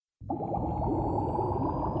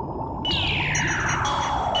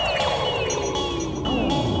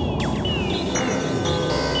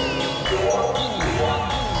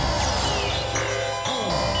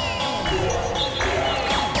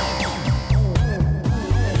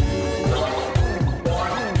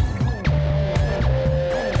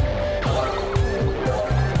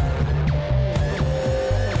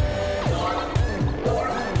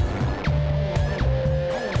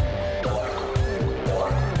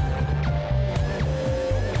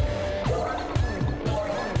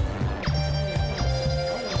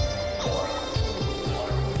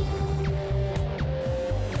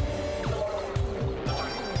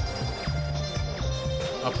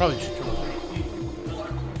Probably should turn on.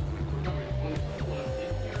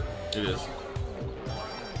 It is.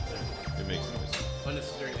 It makes noise.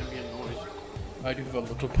 Unnecessary ambient noise. I do have a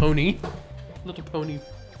little pony. Little pony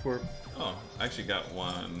for... Oh, I actually got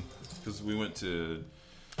one because we went to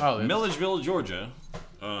Oh, Milledgeville, Georgia,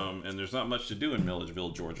 and there's not much to do in Milledgeville,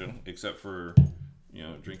 Georgia, except for,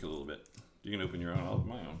 drink a little bit. You can open your own, I'll open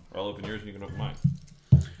my own. Or I'll open yours and you can open mine.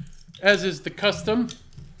 As is the custom.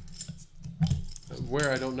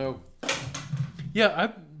 Where, I don't know. Yeah,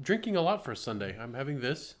 I'm drinking a lot for a Sunday. I'm having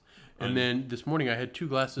this. And then this morning I had 2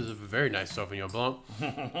 glasses of a very nice Sauvignon Blanc.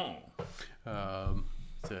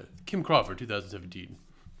 It's a Kim Crawford 2017.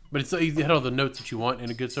 But it had all the notes that you want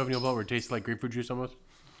in a good Sauvignon Blanc where it tastes like grapefruit juice almost.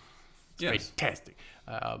 It's fantastic.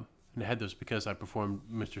 And I had those because I performed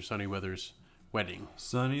Mr. Sunny Weather's wedding.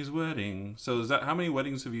 Sunny's wedding. So is that how many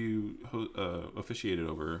weddings have you officiated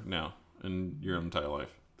over now in your entire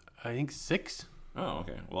life? I think 6. Oh,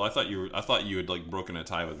 okay. Well, I thought you had like broken a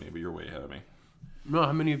tie with me, but you're way ahead of me. No,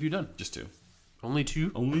 how many have you done? Just 2. Only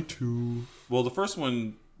 2? Only 2. Well, the first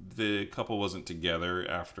one, the couple wasn't together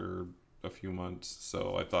after a few months,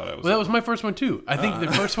 so I thought I was... Well, that was my first one, too. I think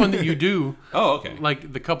the first one that you do... Oh, okay.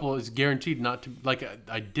 Like, the couple is guaranteed not to... Like,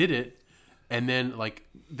 I did it, and then, like,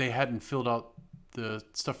 they hadn't filled out the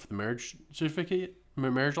stuff for the marriage certificate,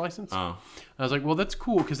 marriage license. Oh. And I was like, well, that's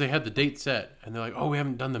cool, because they had the date set. And they're like, oh, we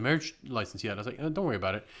haven't done the marriage license yet. I was like, don't worry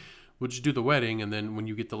about it. We'll just do the wedding, and then when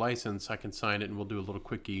you get the license, I can sign it, and we'll do a little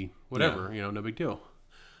quickie, whatever, no big deal.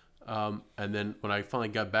 And then when I finally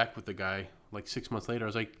got back with the guy, like 6 months later, I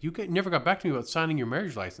was like, you never got back to me about signing your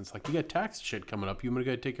marriage license. Like, you got tax shit coming up. You want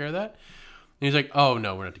to go take care of that? And he's like, oh,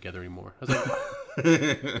 no, we're not together anymore. I was like,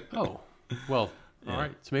 oh, well, all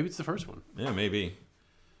right. So maybe it's the first one. Yeah, maybe.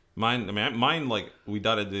 Mine, like, we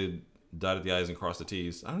dotted the I's and crossed the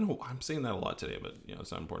T's. I don't know. I'm saying that a lot today, but,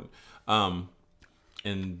 it's not important.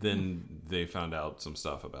 And then they found out some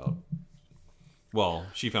stuff about... Well,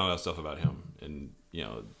 she found out stuff about him, and,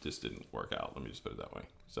 it just didn't work out. Let me just put it that way.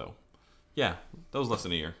 So, yeah, that was less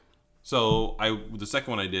than a year. So, the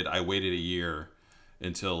second one I did, I waited a year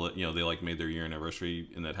until, they, like, made their year anniversary,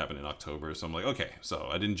 and that happened in October. So, I'm like, okay, so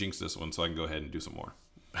I didn't jinx this one, so I can go ahead and do some more.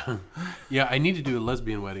 Yeah, I need to do a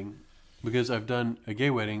lesbian wedding, because I've done a gay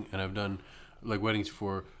wedding, and I've done, like, weddings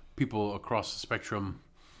for people across the spectrum.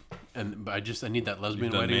 But I need that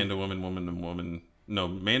lesbian wedding. Man to woman, woman to woman. No,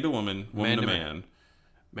 man to woman, woman to man.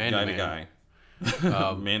 Guy to guy.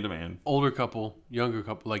 Man to man. Older couple, younger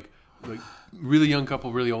couple, like really young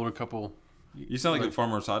couple, really older couple. You sound like a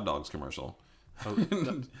Farmer's Hot Dogs commercial.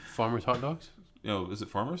 Farmer's Hot Dogs? Is it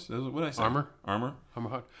Farmer's? What did I say? Armor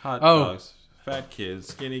Hot dogs. Fat kids,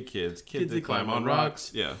 skinny kids that climb on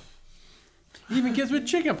rocks. Yeah. Even kids with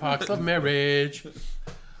chicken pox love marriage.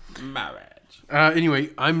 Marriage. Anyway,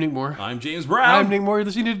 I'm Nick Moore. I'm James Brown. I'm Nick Moore. You're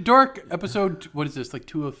listening to Dork, episode, what is this, like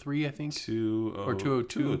 203, I think? 202. Or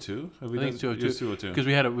 202. 202? I think it's 202. Because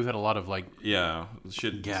we've had a lot of, like,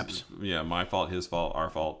 gaps. Yeah, my fault, his fault, our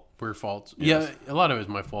fault. We're faults. Yes. Yeah, a lot of it is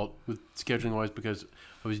my fault with scheduling-wise because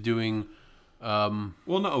I was doing... well,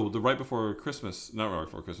 no, right before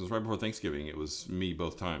Thanksgiving, it was me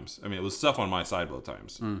both times. I mean, it was stuff on my side both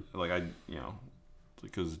times. Like,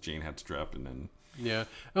 because Jane had strep and then... Yeah.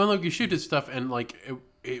 And like you shifted stuff and like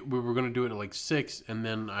we were going to do it at like 6 and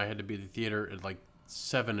then I had to be at the theater at like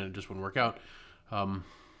 7 and it just wouldn't work out. And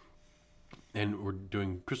we're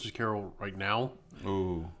doing Christmas Carol right now.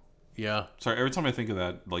 Oh. Yeah. Sorry, every time I think of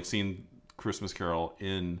that, like seeing Christmas Carol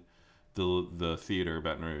in the theater,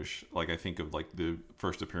 Baton Rouge, like I think of like the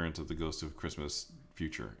first appearance of the Ghost of Christmas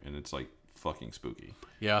Future and it's like fucking spooky.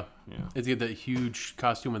 Yeah. It's got that huge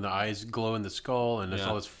costume and the eyes glow in the skull and there's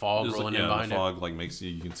all this fog rolling in behind the fog like makes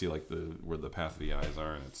you can see like where the path of the eyes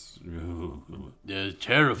are and it's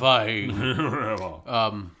terrifying.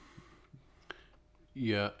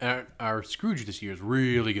 Yeah, our Scrooge this year is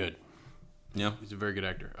really good. Yeah, he's a very good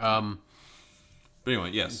actor. But anyway,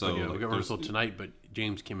 yeah. So we got rehearsal tonight, but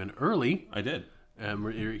James came in early. I did.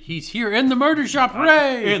 And he's here in the murder shop.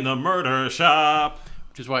 Hooray! In the murder shop.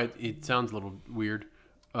 Which is why it sounds a little weird.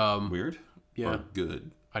 Weird? Yeah. Or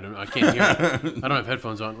good? I don't know. I can't hear it. I don't have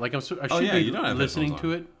headphones on. Like I should be listening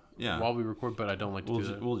to it while we record, but I don't like to do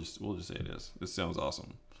that. We'll just say it is. This sounds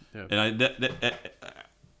awesome. Yeah. And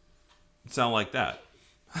sound like that.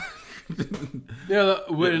 Yeah.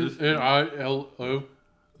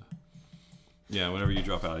 Yeah, whenever you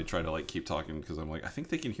drop out, I try to like keep talking because I'm like, I think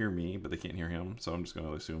they can hear me, but they can't hear him, so I'm just going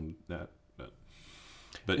to assume that.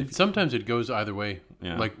 But sometimes it goes either way.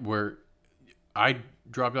 Yeah. Like where I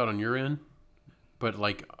dropped out on your end, but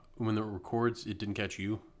like when it records, it didn't catch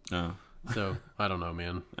you. Oh. So I don't know,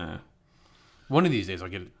 man. One of these days I'll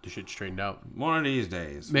get the shit straightened out. One of these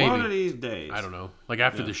days. Maybe. One of these days. I don't know. Like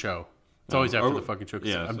after the show. It's always after the fucking show.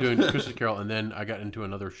 Yeah, I'm doing Christmas Carol, and then I got into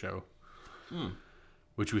another show,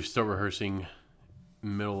 which we start rehearsing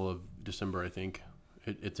middle of December, I think.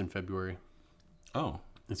 It's in February. Oh.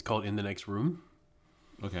 It's called In the Next Room.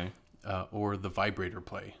 Okay. Or The Vibrator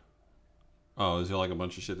Play. Oh, is there like a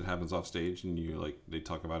bunch of shit that happens off stage and you like they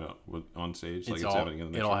talk about it on stage? Like it's happening in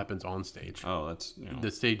the next It all room? happens on stage. Oh, that's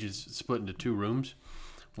The stage is split into 2 rooms.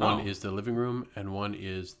 One is the living room, and one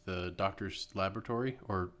is the doctor's laboratory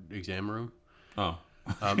or exam room. Oh.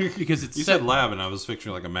 Because it's you said lab, and I was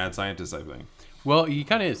picturing like a mad scientist type thing. Well, he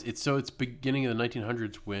kind of is. It's beginning of the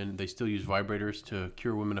 1900s when they still use vibrators to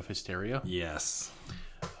cure women of hysteria. Yes.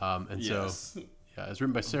 So yeah, it's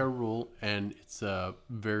written by Sarah Rule, and it's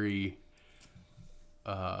very.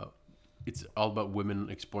 It's all about women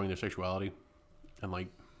exploring their sexuality, and like,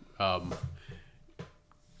 kind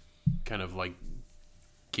of like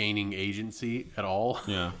gaining agency at all.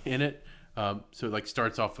 Yeah. In it. So it like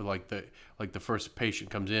starts off with like the first patient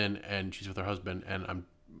comes in and she's with her husband, and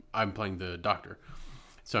I'm playing the doctor,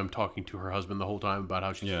 so I'm talking to her husband the whole time about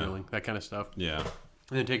how she's feeling, that kind of stuff. Yeah.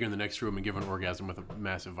 And then take her in the next room and give her an orgasm with a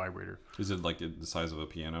massive vibrator. Is it like the size of a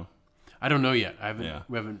piano? I don't know yet.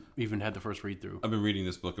 We haven't even had the first read through. I've been reading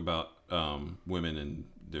this book about women and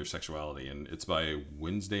their sexuality, and it's by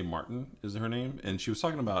Wednesday Martin is her name, and she was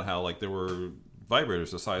talking about how like there were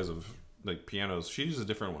vibrators the size of like pianos. She uses a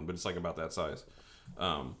different one, but it's like about that size.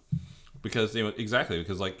 Because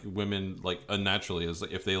because like women like unnaturally is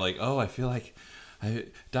like if they like, oh, I feel like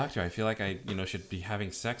doctor, I feel like I should be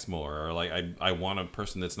having sex more, or like I want a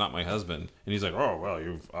person that's not my husband, and he's like, oh well,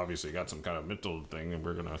 you've obviously got some kind of mental thing, and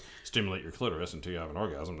we're gonna stimulate your clitoris until you have an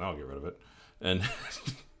orgasm, and I'll get rid of it, and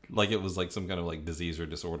like it was like some kind of like disease or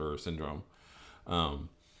disorder or syndrome.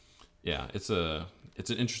 Yeah, it's an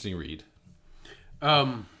interesting read.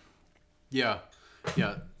 Yeah.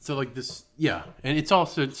 So like this, and it's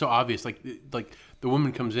also so obvious. Like the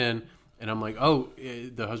woman comes in, and I'm like, oh,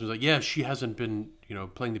 the husband's like, yeah, she hasn't been,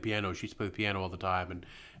 playing the piano. She used to play the piano all the time, and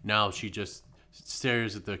now she just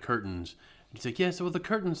stares at the curtains. And he's like, yeah, so the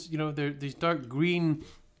curtains, they're these dark green,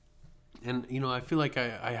 and I feel like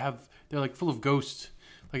they're like full of ghosts.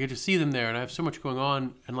 Like I just see them there, and I have so much going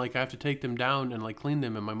on, and like I have to take them down and like clean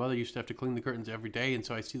them. And my mother used to have to clean the curtains every day, and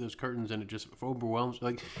so I see those curtains, and it just overwhelms.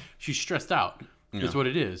 Like she's stressed out. Yeah. Is what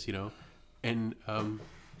it is, And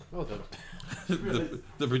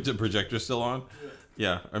the projector's still on.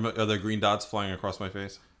 Yeah. Are there green dots flying across my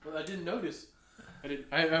face? Well, I didn't notice.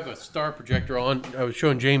 I have a star projector on. I was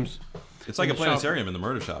showing James. It's like a planetarium in the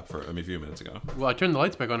murder shop a few minutes ago. Well, I turned the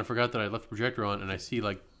lights back on and forgot that I left the projector on, and I see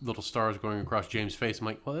like little stars going across James' face. I'm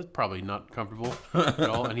like, well, that's probably not comfortable at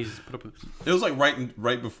all. And he's put up with... It was like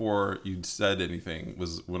right before you'd said anything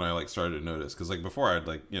was when I like started to notice, because like before I'd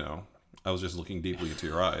like I was just looking deeply into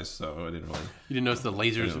your eyes, so I didn't really. You didn't notice the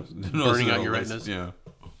lasers burning out your retinas. Yeah.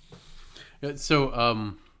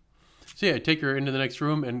 So I take her into the next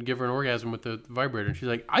room and give her an orgasm with the vibrator, and she's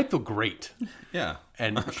like, I feel great. Yeah.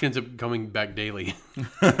 And she ends up coming back daily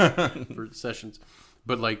for sessions.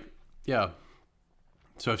 But like, yeah.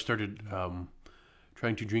 So I've started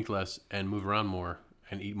trying to drink less and move around more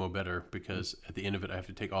and eat more better, because at the end of it, I have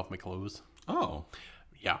to take off my clothes. Oh.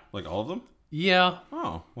 Yeah. Like all of them? Yeah.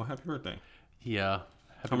 Oh, well, happy birthday. Yeah.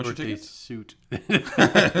 How much birthday tickets? Suit.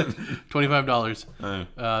 $25.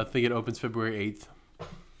 I think it opens February 8th.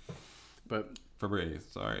 But February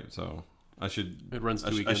 8th. Sorry. So I should. It runs 2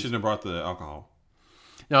 weekends. I shouldn't have brought the alcohol.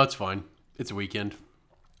 No, it's fine. It's a weekend.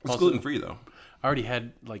 It's gluten free though. I already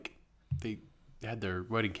had they had their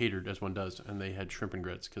wedding catered as one does, and they had shrimp and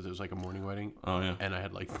grits because it was like a morning wedding. Oh yeah. And I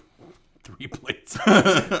had like 3 plates.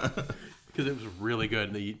 Because it was really good,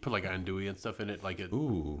 and they put like andouille and stuff in it, like it.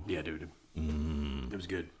 Ooh. Yeah, dude. It was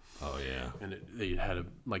good. Oh yeah. And they had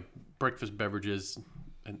like breakfast beverages,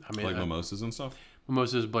 and I made like mimosas and stuff.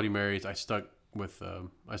 Mimosas, Bloody Marys. I stuck with the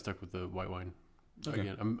white wine. Okay.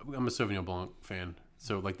 Again, I'm a Sauvignon Blanc fan,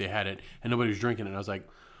 so like they had it, and nobody was drinking it. And I was like,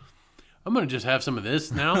 I'm gonna just have some of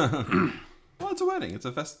this now. Well, it's a wedding. It's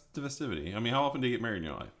a festivity. I mean, how often do you get married in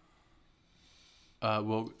your life?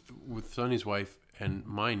 Well, with Sonny's wife and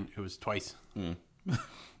mine, it was twice. Mm.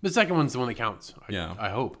 The second one's the one that counts. Yeah. I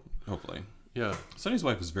hope. Hopefully. Yeah. Sonny's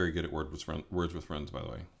wife is very good at words with friends, by the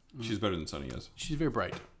way. She's better than Sonny is. She's very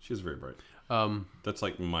bright. She's very bright. That's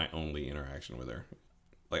like my only interaction with her.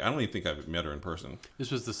 Like, I don't even think I've met her in person.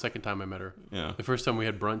 This was the second time I met her. Yeah. The first time we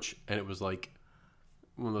had brunch, and it was like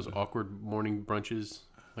one of those awkward morning brunches.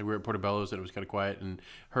 Like, we were at Portobello's, and it was kind of quiet, and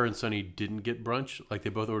her and Sonny didn't get brunch. Like, they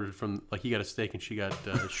both ordered from, like, he got a steak, and she got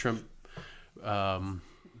shrimp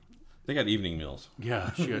They got evening meals.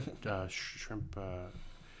 Yeah, she had shrimp.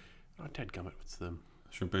 Not dadgummit. What's the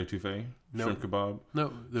Shrimp etouffee? No. Shrimp kebab?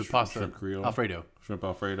 no the pasta Shrimp Creole? Alfredo. Shrimp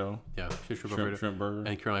Alfredo? Yeah, she had shrimp Alfredo. Shrimp burger?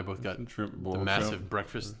 And Carol and I both got Shrimp the boiled massive shrimp?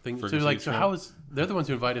 breakfast thing. So Fricassee like, so shrimp? how is? They're the ones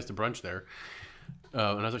who invite us to brunch there. And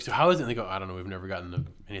I was like, so how is it? And they go, I don't know. We've never gotten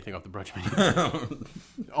anything off the brunch menu.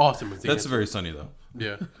 Awesome. Was the That's answer. very sunny, though.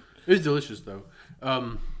 Yeah, it was delicious though.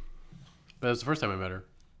 But it was the first time I met her,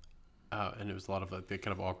 and it was a lot of like the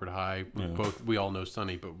kind of awkward hi. Yeah. We all know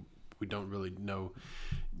Sunny, but we don't really know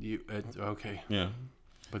you. Okay, Yeah.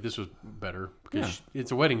 but this was better because Yeah.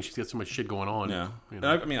 it's a wedding. She's got so much shit going on. Yeah. you And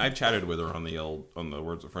know. I mean, I've chatted with her on the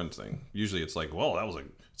Words of Friends thing. Usually it's like, well, that was a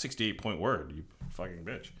 68-point word, you fucking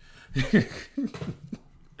bitch.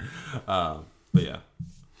 But yeah.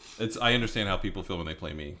 I understand how people feel when they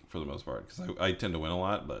play me for the most part because I tend to win a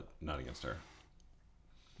lot, but not against her.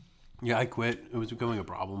 Yeah, I quit. It was becoming a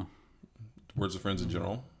problem. Words of Friends in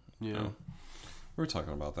general. Yeah. We were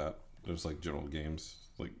talking about that. There's like general games.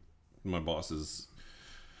 Like my boss is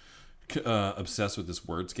obsessed with this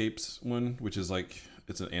Wordscapes one, which is like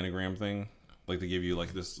it's an anagram thing. Like they give you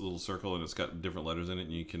like this little circle and it's got different letters in it,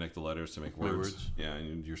 and you connect the letters to make words. Yeah,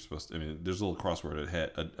 and you're supposed to. I mean, there's a little crossword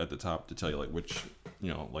at the top to tell you like which,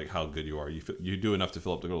 like how good you are. You do enough to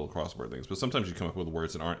fill up the little crossword things, but sometimes you come up with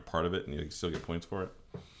words that aren't part of it, and you still get points for it.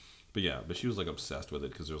 But she was like obsessed with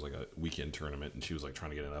it because there was like a weekend tournament, and she was like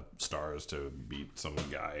trying to get enough stars to beat some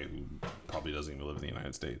guy who probably doesn't even live in the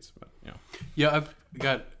United States. But Yeah,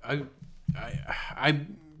 I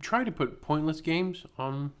try to put pointless games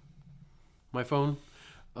on my phone.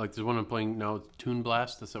 Like there's one I'm playing now, it's Toon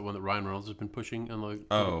Blast. That's that one that Ryan Reynolds has been pushing on the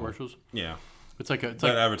commercials. Yeah, It's like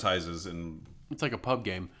advertises and it's like a pub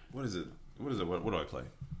game. what is it? What do I play?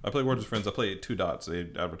 I play Words with Friends. I play 2 Dots. They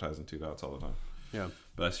advertise in 2 Dots all the time. Yeah.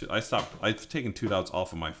 But I stopped. I've taken 2 Dots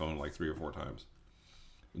off of my phone like 3 or 4 times,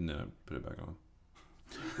 and then I put it back on.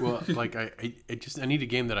 Well, like I need a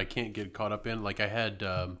game that I can't get caught up in. Like I had,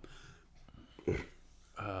 what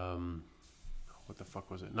the fuck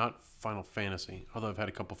was it? Not Final Fantasy. Although I've had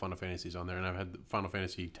a couple Final Fantasies on there, and I've had Final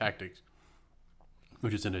Fantasy Tactics,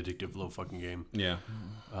 which is an addictive little fucking game. Yeah.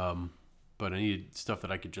 But I needed stuff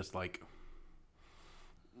that I could just like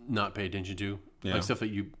not pay attention to. Yeah. Like stuff that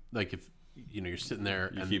you like if you're sitting there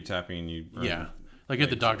You and keep tapping. like at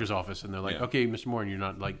the doctor's office, and they're like, Yeah. "Okay, Mr. Moore," and you're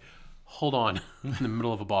not like, "Hold on," in the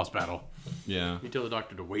middle of a boss battle. Yeah. You tell the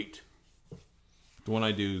doctor to wait. The one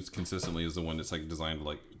I do consistently is the one that's like designed to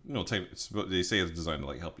like they say it's designed to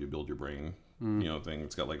like help you build your brain. Thing.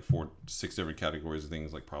 It's got like 6 different categories of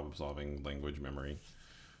things like problem solving, language, memory.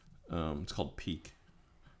 It's called Peak.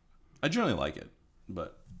 I generally like it,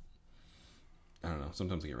 but I don't know.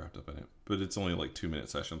 Sometimes I get wrapped up in it. But it's only like 2-minute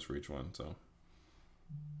sessions for each one. So.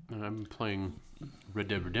 And I'm playing Red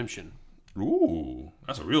Dead Redemption. Ooh,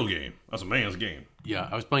 that's a real game. That's a man's game. Yeah,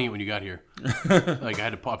 I was playing it when you got here. Like I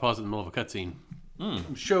had to pause it in the middle of a cutscene.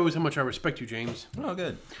 Shows how much I respect you, James. Oh,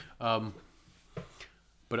 good.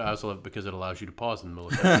 But I also love it because it allows you to pause in the middle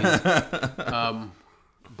of cutscenes.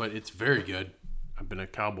 But it's very good. I've been a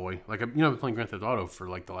cowboy. Like I've been playing Grand Theft Auto for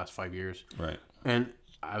like the last 5 years. Right. And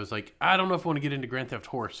I was like, I don't know if I want to get into Grand Theft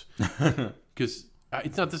Horse because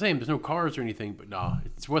it's not the same. There's no cars or anything. But nah,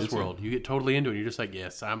 it's Westworld. You get totally into it. You're just like,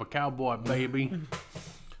 yes, I'm a cowboy, baby.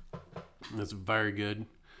 It's very good.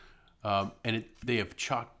 And it is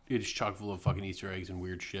chock full of fucking Easter eggs and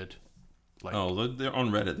weird shit. Like, they're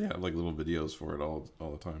on Reddit. They have like little videos for it all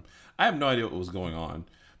the time. I have no idea what was going on,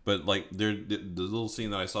 but like the little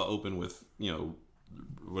scene that I saw open with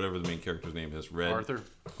whatever the main character's name is, Red Arthur.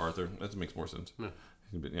 That makes more sense. Yeah.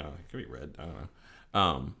 It could be Red. I don't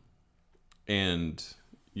know. And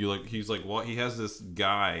he's like, well, he has this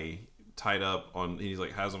guy tied up on. He's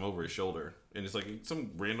like has him over his shoulder, and it's like some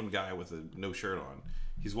random guy with no shirt on.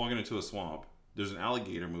 He's walking into a swamp. There's an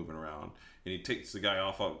alligator moving around, and he takes the guy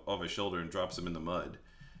off his shoulder and drops him in the mud.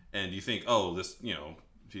 And you think, oh, this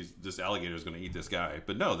alligator is going to eat this guy,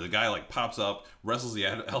 but no, the guy like pops up, wrestles the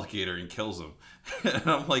alligator, and kills him. And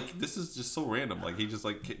I'm like, this is just so random. Like he just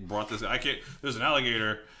like brought this. There's an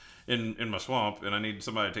alligator in my swamp, and I need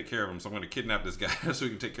somebody to take care of him, so I'm going to kidnap this guy so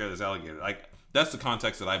we can take care of this alligator. Like that's the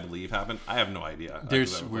context that I believe happened. I have no idea.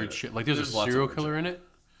 There's weird shit. Like there's a serial killer in it.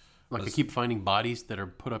 Like I keep finding bodies that are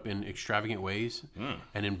put up in extravagant ways,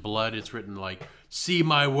 and in blood it's written like "See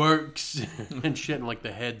my works" and shit, and like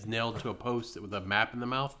the head's nailed to a post with a map in the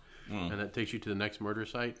mouth, and that takes you to the next murder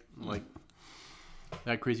site. Like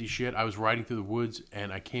that crazy shit. I was riding through the woods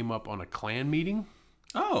and I came up on a Klan meeting.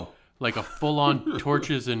 Oh, like a full-on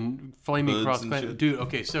torches and flaming cross Klan. Dude,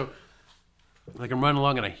 okay, so Like I'm running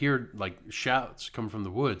along and I hear like shouts coming from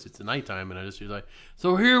the woods. It's the nighttime and I just hear like,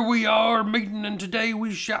 so here we are meeting and today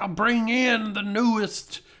we shall bring in the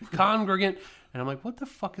newest congregant. And I'm like, what the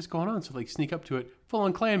fuck is going on? So like sneak up to it, full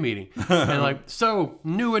on clan meeting. And like, so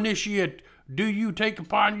new initiate, do you take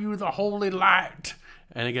upon you the holy light?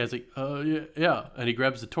 And the guy's like, yeah. And he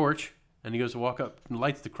grabs the torch and he goes to walk up and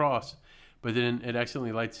lights the cross. But then it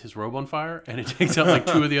accidentally lights his robe on fire, and it takes out like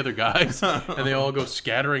 2 of the other guys, and they all go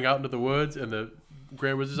scattering out into the woods. And the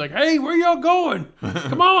Grand Wizard's like, "Hey, where y'all going?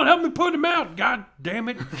 Come on, help me put him out! God damn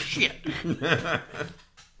it, shit!" And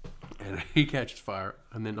he catches fire,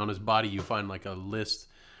 and then on his body you find like a list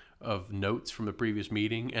of notes from the previous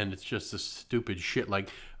meeting, and it's just this stupid shit like,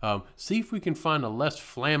 "See if we can find a less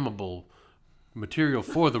flammable material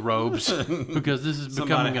for the robes because this is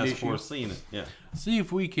becoming an issue. Foreseen it. Yeah. See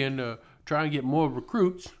if we can." Try and get more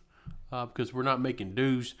recruits because we're not making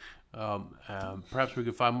dues. Perhaps we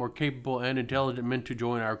could find more capable and intelligent men to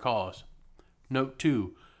join our cause. Note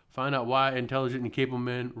 2. Find out why intelligent and capable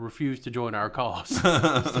men refuse to join our cause.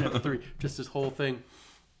 Step 3. Just this whole thing.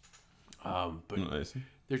 But nice.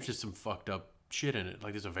 There's just some fucked up shit in it.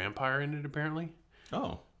 Like there's a vampire in it apparently.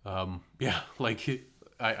 Oh. Yeah. Like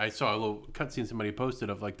I saw a little cutscene somebody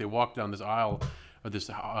posted of like they walked down this aisle or this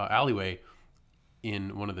alleyway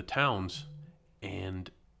in one of the towns,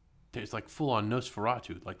 and there's like full on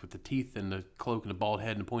Nosferatu, like with the teeth and the cloak and the bald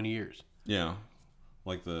head and the pointy ears. Yeah,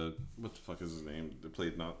 like what the fuck is his name? They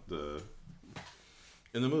played in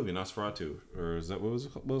the movie Nosferatu, or is that what was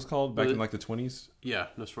it called back in like the 20s? Yeah,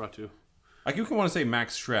 Nosferatu. I keep want to say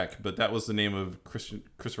Max Schreck, but that was the name of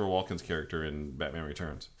Christopher Walken's character in Batman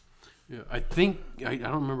Returns. Yeah, I think I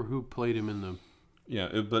don't remember who played him in the.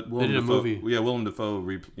 Yeah, but Willem Dafoe, movie. Yeah, Willem Dafoe,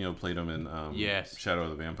 played him in yes. Shadow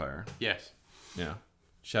of the Vampire. Yes. Yeah,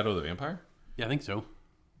 Shadow of the Vampire. Yeah, I think so.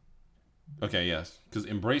 Okay, yes, because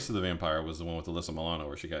Embrace of the Vampire was the one with Alyssa Milano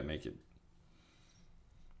where she got naked.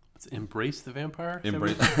 It's Embrace the Vampire.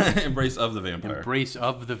 Embrace of the Vampire. Embrace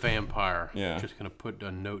of the Vampire. Yeah. Just gonna put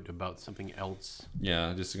a note about something else.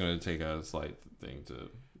 Yeah, just gonna take a slight thing to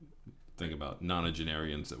think about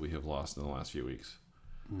nonagenarians that we have lost in the last few weeks.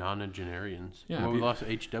 Nonagenarians. Yeah, we lost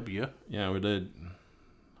HW. Yeah, we did.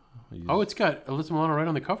 Oh, it's got Alyssa Milano right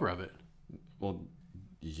on the cover of it. Well,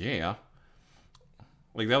 yeah.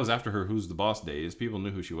 Like that was after her Who's the Boss days. People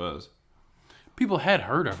knew who she was. People had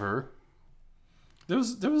heard of her. There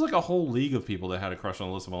was like a whole league of people that had a crush on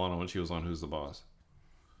Alyssa Milano when she was on Who's the Boss.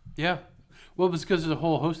 Yeah. Well, it was because there's a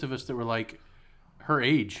whole host of us that were like her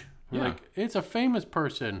age. We're like, it's a famous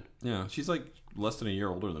person. Yeah, she's like less than a year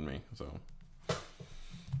older than me, so.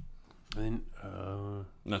 And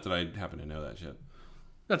not that I happen to know that shit.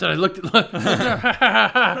 Not that I looked at.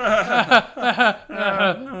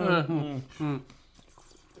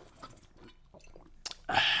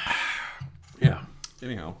 Yeah.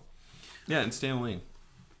 Anyhow. Yeah, and Stan Lee.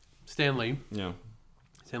 Stan Lee. Yeah.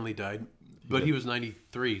 Stan Lee died. But he was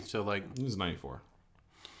 93, so like... He was 94.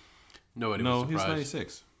 Nobody was surprised. He was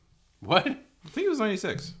 96. What? I think he was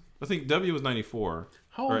 96. I think W was 94.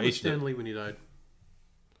 How old was Stan Lee when he died?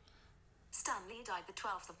 Stan Lee died the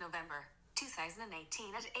 12th of November,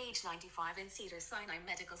 2018 at age 95 in Cedars-Sinai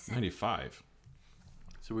Medical Center. 95.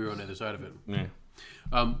 So we were on the other side of it. Yeah.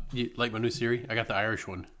 You like my new Siri? I got the Irish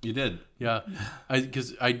one. You did? Yeah.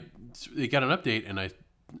 Because it got an update and I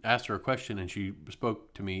asked her a question and she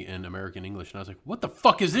spoke to me in American English and I was like, what the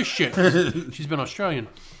fuck is this shit? She's been Australian.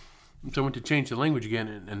 So I went to change the language again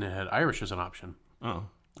and it had Irish as an option. Oh.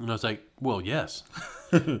 And I was like, well, yes.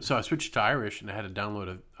 So I switched to Irish and I had to download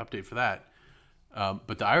an update for that.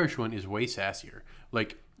 But the Irish one is way sassier.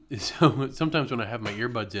 Like, so sometimes when I have my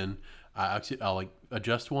earbuds in, I'll like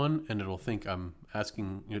adjust one and it'll think I'm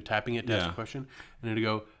asking, tapping it to ask a question. And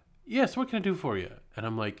it'll go, yes, what can I do for you? And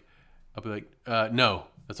I'm like, I'll be like, no.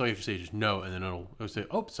 That's all you have to say, just no. And then it'll say,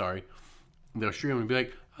 oh, sorry. And the Australian will be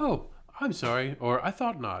like, oh, I'm sorry, or I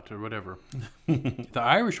thought not, or whatever. The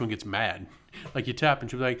Irish one gets mad. Like you tap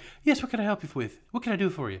and she'll be like, yes, what can I help you with? What can I do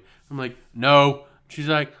for you? I'm like, no. She's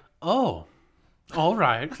like, oh, all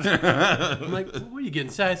right. I'm like, what are you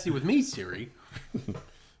getting sassy with me, Siri?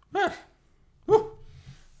 But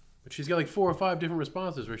she's got like 4 or 5 different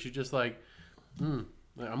responses where she's just like, I'm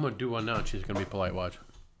going to do one now and she's going to be polite. Watch.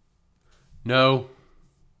 No.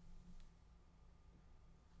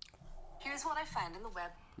 Here's what I found in the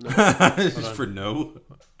web. Just for no?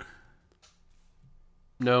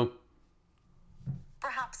 No.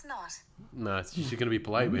 Perhaps not. No, she's going to be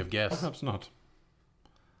polite. We have guests. Perhaps not.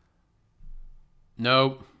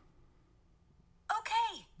 No.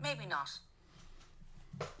 Okay, maybe not.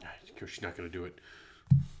 She's not going to do it.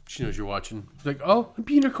 She knows you're watching. She's like, oh, I'm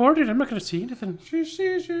being recorded. I'm not going to see anything. She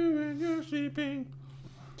sees you when you're sleeping.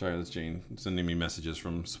 Sorry, that's Jane sending me messages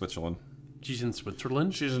from Switzerland. She's in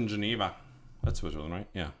Switzerland? She's in Geneva. That's Switzerland, right?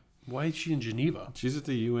 Yeah. Why is she in Geneva? She's at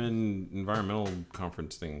the UN environmental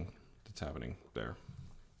conference thing that's happening there.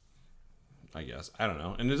 I guess. I don't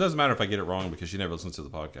know. And it doesn't matter if I get it wrong because she never listens to the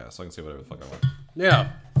podcast, so I can say whatever the fuck I want. Yeah.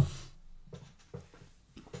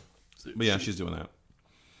 But yeah, she's doing that.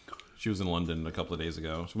 She was in London a couple of days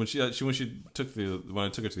ago. So when I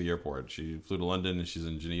took her to the airport, she flew to London and she's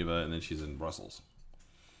in Geneva and then she's in Brussels.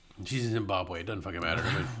 She's in Zimbabwe. It doesn't fucking matter.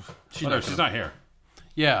 I mean, she's not here.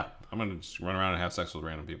 Yeah. I'm gonna just run around and have sex with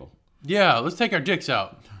random people. Yeah, let's take our dicks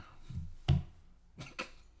out.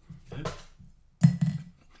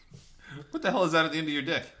 What the hell is that at the end of your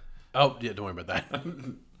dick? Oh, yeah, don't worry about that.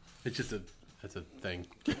 It's just that's a thing.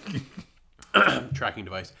 Tracking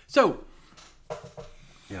device. So,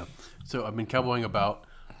 yeah. So I've been cowboying about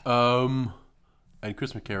and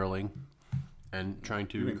Christmas caroling and trying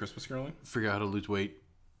You mean to Christmas caroling? figure out how to lose weight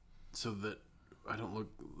so that I don't look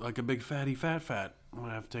like a big fatty fat when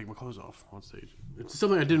I have to take my clothes off on stage. It's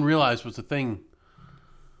something I didn't realize was a thing.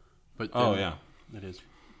 But yeah. It is.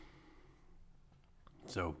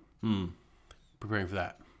 So, preparing for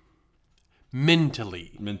that.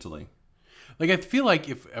 Mentally. Like, I feel like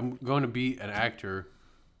if I'm going to be an actor,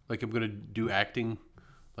 like, I'm going to do acting,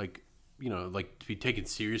 like, you know, like, to be taken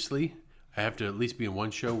seriously, I have to at least be in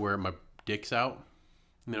one show where my dick's out.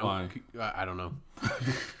 You know, Why? I don't know.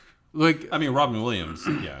 Like, I mean, Robin Williams.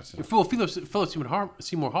 Yeah. Philip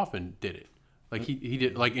Seymour Hoffman did it. Like, he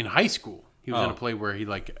did, like, in high school. He was in a play where he,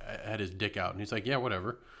 like, had his dick out. And he's like, yeah,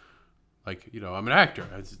 whatever. Like, you know, I'm an actor.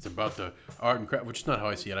 It's about the art and craft, which is not how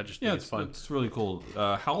I see it. I just think it's fun. It's really cool.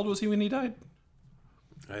 How old was he when he died?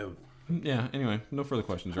 Yeah. Anyway, no further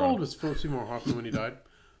questions. How old was Philip Seymour Hoffman when he died?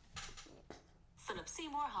 Philip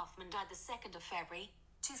Seymour Hoffman died the 2nd of February,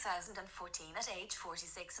 2014 at age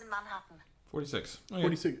 46 in Manhattan. 46. Okay.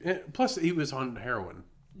 46. Plus, he was on heroin.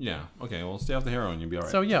 Yeah. Okay. Well, stay off the heroin. You'll be all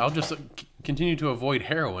right. So, yeah, I'll just continue to avoid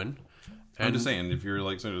heroin. I'm just saying, if you're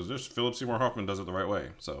like, so just Philip Seymour Hoffman does it the right way.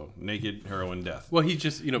 So, naked, heroin, death. Well, he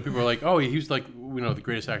just, you know, people are like, oh, he was like, you know, the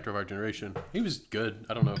greatest actor of our generation. He was good.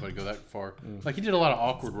 I don't know if I'd go that far. Like, he did a lot of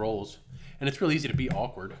awkward roles. And it's real easy to be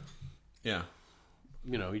awkward. Yeah.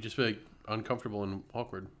 You know, you just feel like uncomfortable and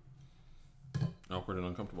awkward. Awkward and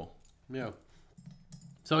uncomfortable. Yeah.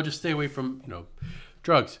 So just stay away from, you know,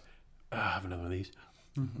 drugs. I have another one of these.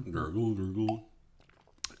 Gurgle.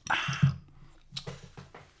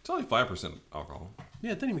 It's only 5% alcohol.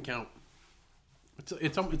 Yeah, it doesn't even count.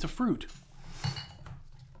 It's a fruit.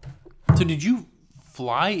 So did you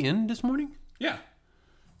fly in this morning? Yeah.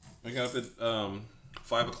 I got up at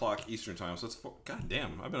 5 o'clock Eastern time. So it's God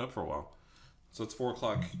damn, I've been up for a while. So it's 4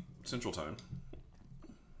 o'clock Central time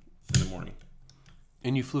in the morning.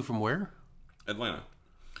 And you flew from where? Atlanta.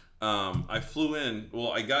 I flew in.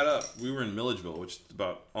 Well, I got up. We were in Milledgeville, which is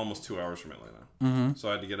about almost 2 hours from Atlanta. Mm-hmm. So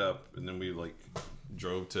I had to get up, and then we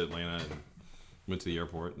drove to Atlanta and went to the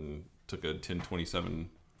airport and took a 10:27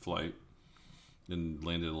 flight and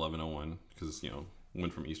landed at 11:01 because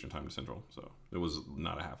went from Eastern time to Central, so it was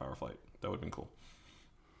not a half-hour flight. That would have been cool.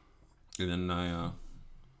 And then I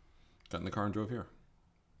got in the car and drove here.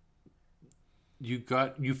 You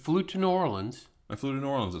flew to New Orleans. I flew to New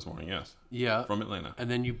Orleans this morning. Yes. Yeah. From Atlanta. And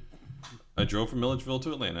then I drove from Milledgeville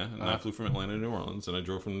to Atlanta, and I flew from Atlanta to New Orleans, and I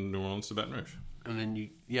drove from New Orleans to Baton Rouge. And then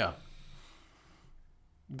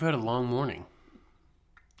You've had a long morning.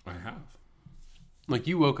 I have. Like,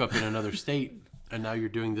 you woke up in another state, and now you're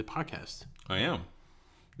doing the podcast. I am.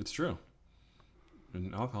 It's true.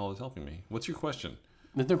 And alcohol is helping me. What's your question?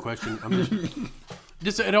 There's no question. I'm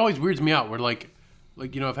just it always weirds me out where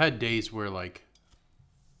I've had days where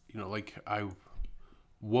I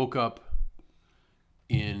woke up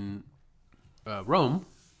in Rome,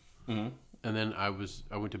 mm-hmm. and then I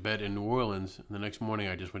went to bed in New Orleans, and the next morning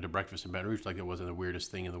I just went to breakfast in Baton Rouge like it wasn't the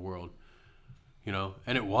weirdest thing in the world,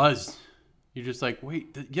 and it was. You're just like,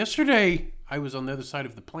 wait, yesterday I was on the other side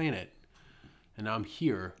of the planet, and now I'm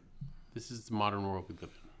here. This is the modern world we live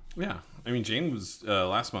in. Yeah. I mean, Jane was,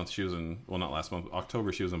 last month she was not last month,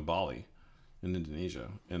 October she was in Bali, in Indonesia.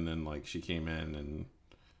 And then, she came in and,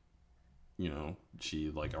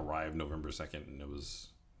 she, arrived November 2nd. And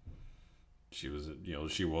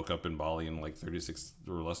she woke up in Bali and, 36,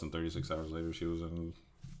 or less than 36 hours later, she was in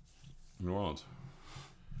New Orleans.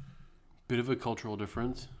 Bit of a cultural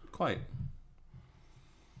difference. Quite.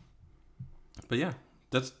 But yeah,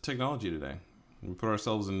 that's technology today. We put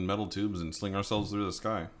ourselves in metal tubes and sling ourselves through the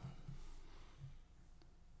sky.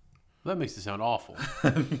 That makes it sound awful.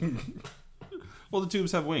 Well, the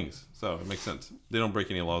tubes have wings, so it makes sense. They don't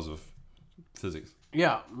break any laws of physics.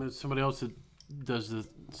 Yeah, there's somebody else that does the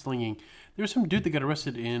slinging. There's some dude that got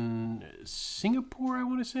arrested in Singapore, I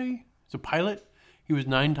want to say. It's a pilot. He was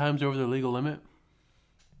 9 times over the legal limit.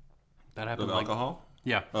 That happened. Of alcohol?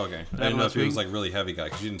 Yeah. Oh, okay. I didn't know if he was like really heavy guy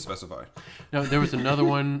because you didn't specify. No, there was another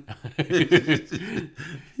one. He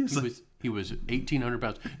was 1,800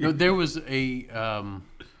 pounds. No, there was there's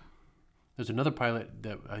another pilot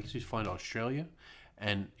that I think he's flying to Australia,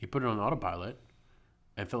 and he put it on autopilot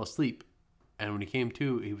and fell asleep. And when he came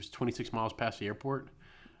to, he was 26 miles past the airport.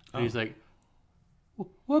 And he's like,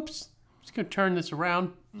 "Whoops, I'm just gonna turn this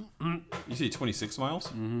around." You say 26 miles?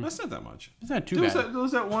 Mm-hmm. That's not that much. It's not too bad.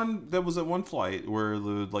 There was that one flight where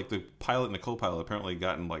the pilot and the co-pilot apparently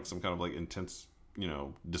got in like some kind of like intense,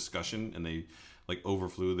 discussion, and they like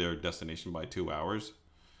overflew their destination by 2 hours.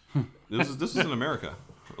 This was in America.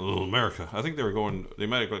 Oh, America. I think they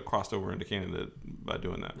might have crossed over into Canada by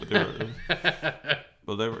doing that.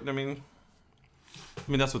 But I mean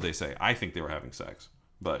that's what they say. I think they were having sex.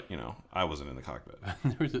 But, I wasn't in the cockpit.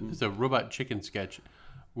 There's a robot chicken sketch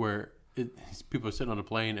where people are sitting on a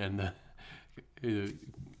plane and the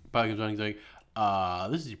pilot comes on and he's like,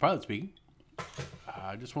 "This is your pilot speaking.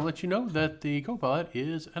 I just want to let you know that the co-pilot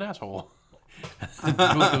is an asshole." And the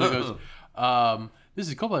pilot goes, "This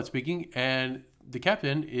is co-pilot speaking, and the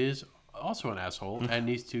captain is also an asshole and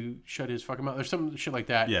needs to shut his fucking mouth." There's some shit like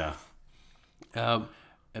that. Yeah. And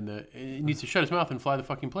he needs to shut his mouth and fly the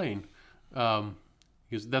fucking plane.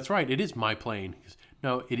 Because that's right, it is my plane. Goes,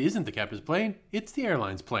 "No, it isn't the captain's plane. It's the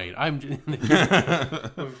airline's plane." I'm just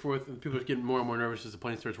back and forth, and people are getting more and more nervous as the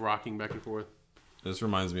plane starts rocking back and forth. This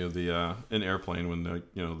reminds me of the an airplane when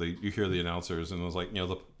you hear the announcers and it was like,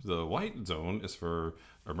 the white zone is for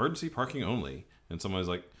emergency parking only, and somebody's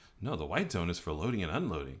like, "No, the white zone is for loading and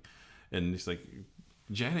unloading," and it's like,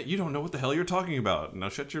 "Janet, you don't know what the hell you're talking about. Now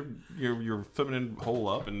shut your feminine hole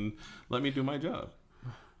up and let me do my job."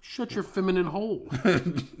 Shut your feminine hole.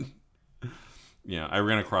 Yeah, I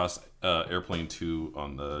ran across Airplane 2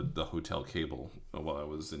 on the hotel cable while I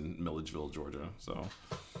was in Milledgeville, Georgia. So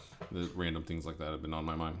the random things like that have been on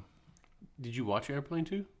my mind. Did you watch Airplane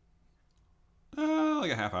 2? Like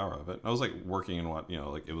a half hour of it. I was like working and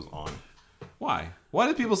like it was on. Why? Why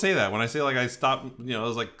did people say that when I say like I stopped? I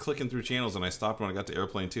was like clicking through channels and I stopped when I got to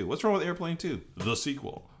Airplane 2. What's wrong with Airplane 2? The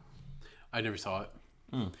sequel. I never saw it,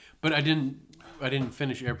 but I didn't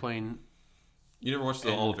finish Airplane. You never watched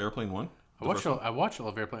all of Airplane 1? I watched all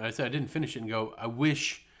of Airplane. I said I didn't finish it and go, I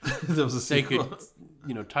wish there was a they sequel.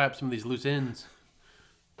 could, tie up some of these loose ends.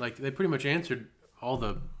 Like they pretty much answered all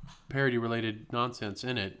the parody related nonsense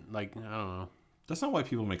in it. Like I don't know. That's not why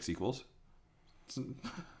people make sequels.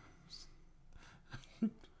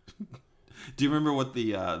 Do you remember what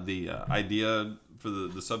the idea for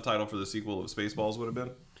the subtitle for the sequel of Spaceballs would have been?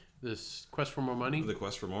 This Quest for More Money? The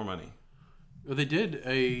Quest for More Money. Well, they did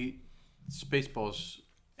a Spaceballs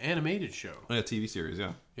animated show. Like a TV series,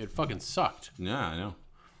 yeah. It fucking sucked. Yeah, I know.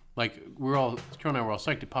 Like, Carol and I were all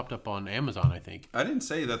psyched. It popped up on Amazon, I think. I didn't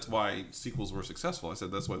say that's why sequels were successful. I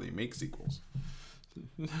said that's why they make sequels.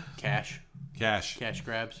 Cash. Cash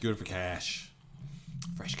grabs. Good for cash.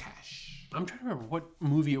 Fresh cash. I'm trying to remember what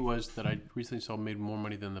movie it was that I recently saw made more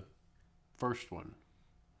money than the first one.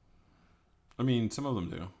 I mean, some of them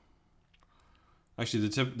do. Actually,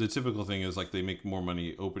 the typical thing is like they make more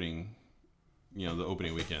money opening, the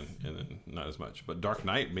opening weekend, and then not as much. But Dark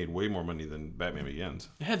Knight made way more money than Batman Begins.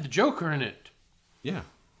 It had the Joker in it. Yeah.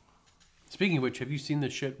 Speaking of which, have you seen the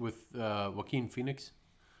shit with Joaquin Phoenix?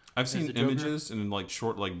 I've seen images and like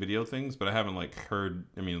short like video things, but I haven't like heard.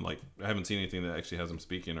 I mean, like I haven't seen anything that actually has him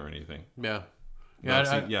speaking or anything. Yeah.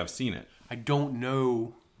 I've seen it. I don't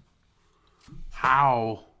know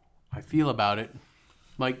how I feel about it.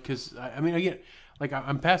 Like, because I mean, again, like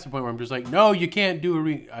I'm past the point where I'm just like, no, you can't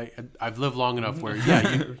do I've lived long enough where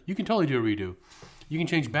you can totally do a redo. You can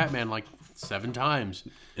change Batman like 7 times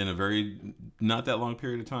in a very not that long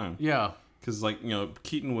period of time. Yeah. Because like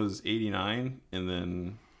Keaton was 89, and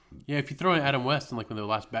then. Yeah, if you throw in Adam West and like when the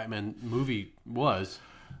last Batman movie was,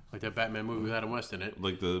 like that Batman movie with Adam West in it.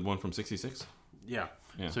 Like the one from 66? Yeah.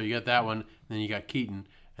 So you got that one, and then you got Keaton,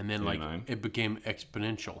 and then 89. like it became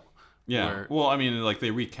exponential. Yeah. Well, I mean, like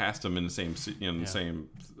they recast him in the same same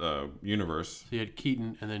universe. So you had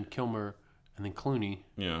Keaton, and then Kilmer, and then Clooney.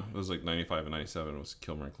 Yeah, it was like 95 and 97 was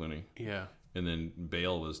Kilmer and Clooney. Yeah. And then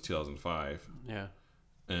Bale was 2005. Yeah.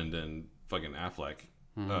 And then fucking Affleck,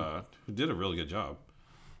 who did a really good job.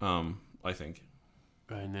 I think.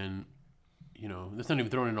 And then, that's not even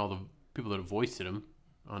throwing in all the people that have voiced him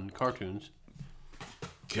on cartoons.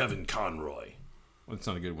 Kevin Conroy. That's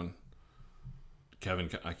not a good one.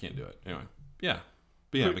 I can't do it. Anyway, Yeah.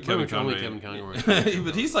 But yeah, but Pretty Kevin much only Conroy. Kevin Conroy.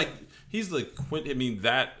 But he's the I mean,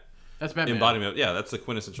 that That's Batman. embodiment. Yeah, that's the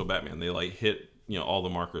quintessential Batman. They like hit all the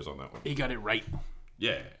markers on that one. He got it right.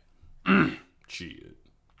 Yeah. Shit.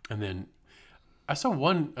 And then I saw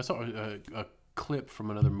a clip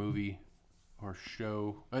from another movie or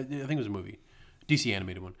show. I think it was a movie, DC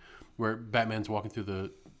animated one, where Batman's walking through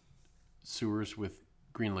the sewers with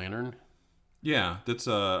Green Lantern. Yeah, that's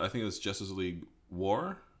I think it's Justice League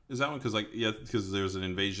War. Is that one? Because there's an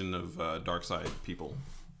invasion of Darkseid people.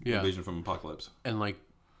 Yeah. Invasion from Apocalypse. And like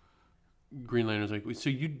Green Lantern's like, so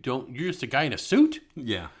you're just a guy in a suit?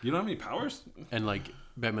 Yeah. You don't have any powers? And like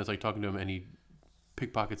Batman's like talking to him and he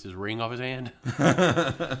pickpockets his ring off his hand.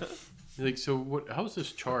 He's like, so what? How is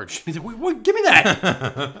this charged? He's like, wait, give me that.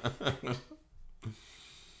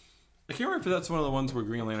 I can't remember if that's one of the ones where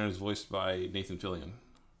Green Lantern is voiced by Nathan Fillion.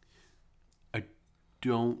 I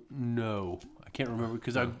don't know. I can't remember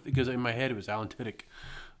because in my head it was Alan Tudyk,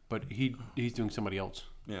 but he's doing somebody else.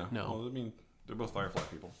 Yeah. No. Well, I mean, they're both Firefly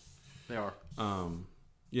people. They are.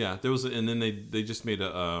 Yeah, there was, and then they just made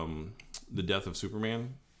the Death of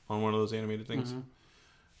Superman on one of those animated things,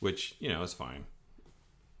 which is fine,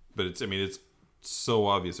 but it's so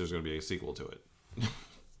obvious there's going to be a sequel to it.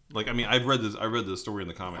 Like, I mean, I read the story in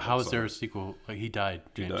the comic. How is there a sequel? Like, he died,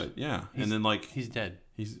 James. He died, yeah. And then, like... He's dead.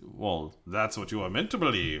 Well, that's what you are meant to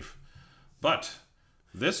believe. But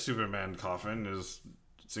this Superman coffin is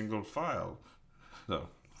single file. So...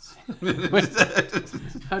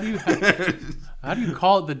 How do you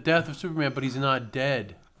call it the death of Superman, but he's not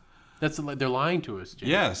dead? That's like they're lying to us, James.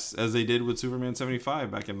 Yes, as they did with Superman 75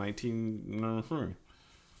 back in 1993. I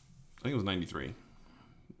think it was 93.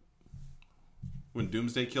 When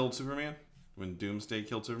Doomsday killed Superman.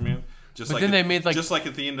 Just but then they made just like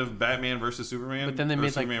at the end of Batman versus Superman. But then they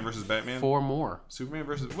made Superman versus Batman. 4 more. Superman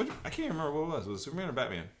versus I can't remember what it was. Was it Superman or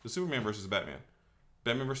Batman? The Superman versus Batman.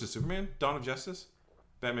 Batman versus Superman. Dawn of Justice.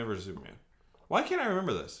 Batman versus Superman. Why can't I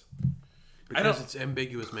remember this? Because it's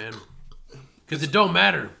ambiguous, man. Because it don't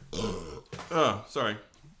matter. Oh, sorry.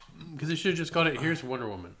 Because they should have just called it Here's Wonder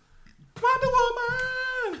Woman. Wonder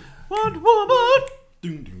Woman. Wonder Woman.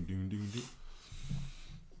 Doom, doom, doom, doom, doom.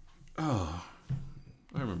 Oh,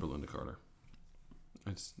 I remember Linda Carter.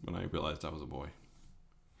 It's when I realized I was a boy.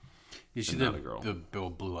 You see not a girl. The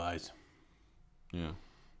blue eyes. Yeah.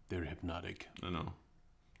 They're hypnotic. I know.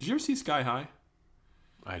 Did you ever see Sky High?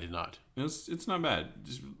 I did not. It's not bad.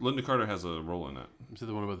 Just Linda Carter has a role in that. Is it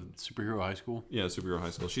the one about the superhero high school? Yeah, superhero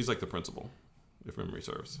high school. She's like the principal, if memory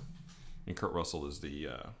serves. And Kurt Russell is the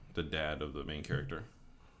dad of the main character.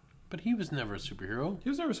 But he was never a superhero. He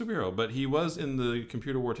was never a superhero, but he was in the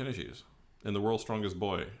Computer Wore Tennis Shoes and The World's Strongest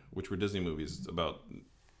Boy, which were Disney movies about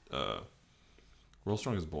World's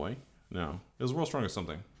Strongest Boy? No. It was World's Strongest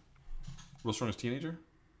something. World's Strongest Teenager?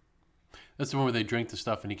 That's the one where they drank the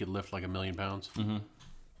stuff and he could lift like 1,000,000 pounds. Mm-hmm.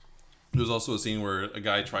 There was also a scene where a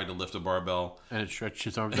guy tried to lift a barbell. And it stretched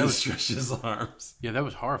his arms. Stretched his arms. Yeah, that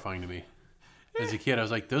was horrifying to me. As a kid, I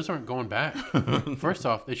was like, those aren't going back. First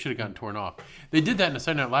off, they should have gotten torn off. They did that in a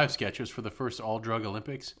Saturday Night Live sketch. It was for the first all-drug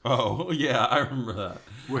Olympics. Oh, yeah, I remember that.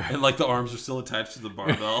 And like the arms are still attached to the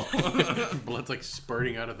barbell. Blood's like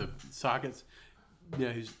spurting out of the sockets.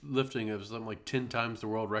 Yeah, he's lifting. It was something like 10 times the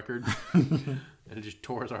world record. And it just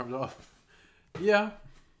tore his arms off. Yeah.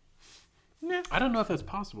 I don't know if that's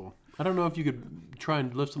possible. I don't know if you could try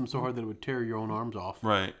and lift them so hard that it would tear your own arms off.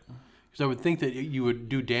 Right. Because I would think that you would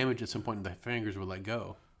do damage at some point and the fingers would let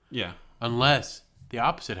go. Yeah. Unless the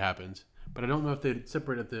opposite happens. But I don't know if they'd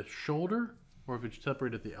separate at the shoulder or if it's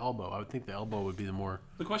separate at the elbow. I would think the elbow would be the more...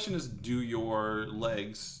 The question is, do your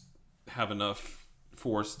legs have enough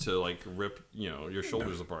force to like rip, your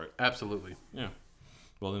shoulders apart? Absolutely. Yeah.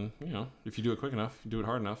 Well then, if you do it quick enough, you do it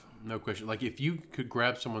hard enough. No question. Like if you could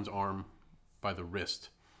grab someone's arm by the wrist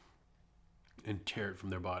and tear it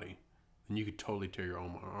from their body, then you could totally tear your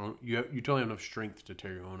own arm. You totally have enough strength to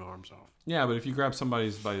tear your own arms off. Yeah, but if you grab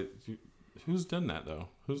somebody's who's done that though?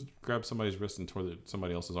 Who's grabbed somebody's wrist and tore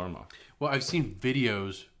somebody else's arm off? Well, I've seen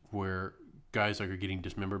videos where guys like are getting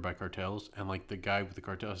dismembered by cartels, and like the guy with the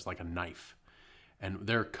cartel is like a knife, and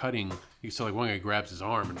they're cutting. So like one guy grabs his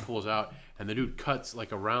arm and pulls out, and the dude cuts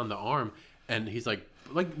like around the arm, and he's like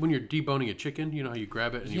when you're deboning a chicken, you know how you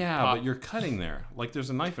grab it and you pop? But you're cutting there. Like there's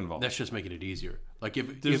a knife involved. That's just making it easier. Like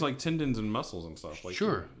if there's like tendons and muscles and stuff. Like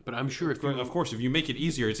sure, but I'm sure if of course if you make it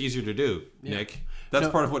easier, it's easier to do, Nick. That's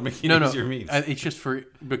part of what making it easier means. It's just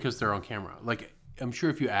because they're on camera. Like I'm sure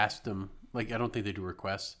if you asked them, like I don't think they do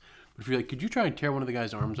requests, but if you're like, could you try and tear one of the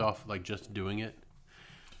guy's arms off, like just doing it?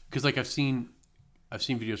 Because like I've seen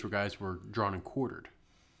videos where guys were drawn and quartered,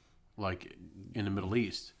 like in the Middle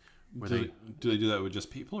East. Do they do that with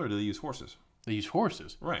just people, or do they use horses? They use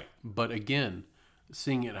horses. Right. But again,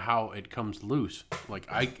 seeing it how it comes loose, like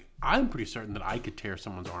I'm pretty certain that I could tear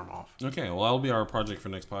someone's arm off. Okay, well, that'll be our project for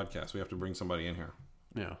next podcast. We have to bring somebody in here.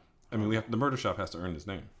 Yeah. I mean, the murder shop has to earn his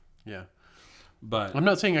name. Yeah. But I'm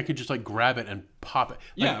not saying I could just like grab it and pop it.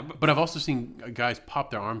 Yeah, but I've also seen guys pop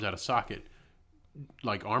their arms out of socket,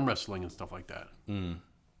 like arm wrestling and stuff like that. You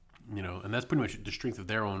know, and that's pretty much the strength of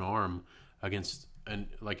their own arm against, and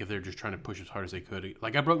like if they're just trying to push as hard as they could.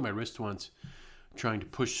 Like I broke my wrist once trying to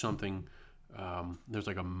push something. There's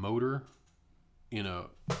like a motor in a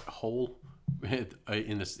hole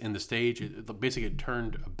in the stage. Basically, it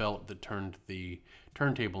turned a belt that turned the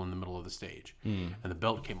turntable in the middle of the stage, and the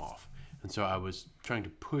belt came off. And so I was trying to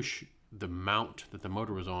push the mount that the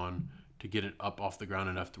motor was on to get it up off the ground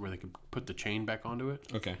enough to where they could put the chain back onto it.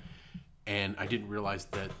 okay. And I didn't realize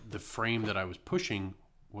that the frame that I was pushing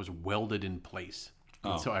was welded in place.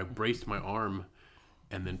 And so I braced my arm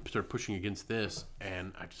and then started pushing against this,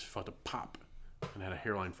 and I just felt a pop and had a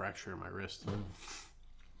hairline fracture in my wrist.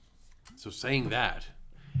 So saying that,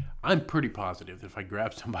 I'm pretty positive that if I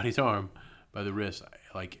grab somebody's arm by the wrist,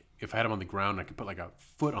 like if I had them on the ground, I could put like a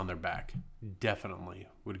foot on their back, definitely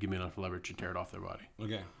would give me enough leverage to tear it off their body.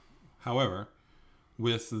 Okay. However,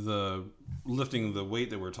 with the lifting the weight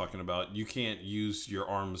that we're talking about, you can't use your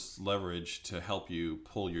arm's leverage to help you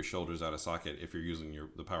pull your shoulders out of socket if you're using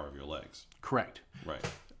the power of your legs. Correct. Right.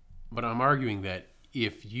 But I'm arguing that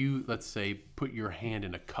if you, let's say, put your hand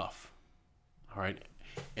in a cuff, all right,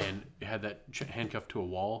 and had that handcuff to a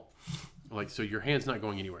wall, like, so your hand's not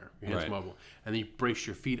going anywhere, your hand's mobile, and then you brace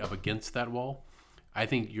your feet up against that wall, I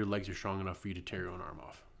think your legs are strong enough for you to tear your own arm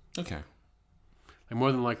off. Okay. Like,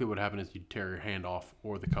 more than likely what would happen is you'd tear your hand off,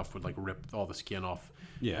 or the cuff would like rip all the skin off,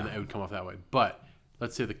 and it would come off that way. But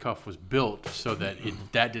let's say the cuff was built so that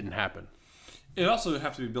that didn't happen. It also would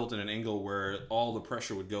have to be built in an angle where all the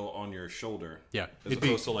pressure would go on your shoulder. Yeah. As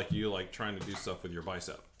opposed to like you like trying to do stuff with your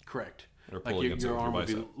bicep. Correct. Or like pull against your it with arm your would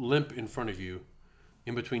be bicep. limp in front of you,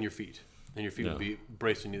 in between your feet, and your feet Yeah. would be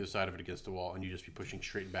braced on either side of it against the wall, and you just be pushing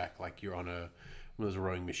straight back like you're on one of those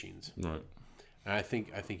rowing machines. Right. And I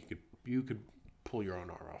think you could pull your own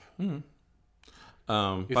arm off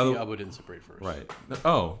if By the the elbow didn't separate first. Right.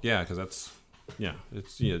 Oh, yeah, because it's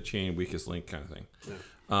chain weakest link kind of thing. Yeah.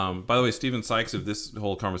 By the way, Steven Sykes, if this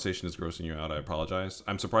whole conversation is grossing you out, I apologize.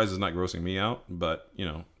 I'm surprised it's not grossing me out, but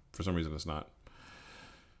for some reason it's not.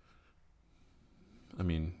 I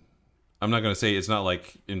mean, I'm not going to say it's not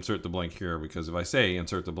like insert the blank here, because if I say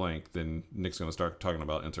insert the blank, then Nick's going to start talking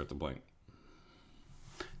about insert the blank.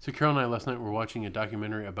 So Carol and I last night were watching a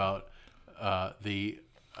documentary about the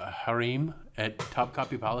harem at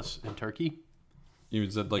Topkapi Palace in Turkey. You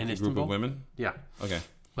said like In a group Istanbul? of women? Yeah. Okay.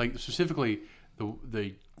 Like specifically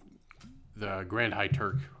the Grand High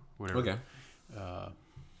Turk, whatever. Okay.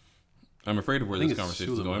 I'm afraid of where this think it's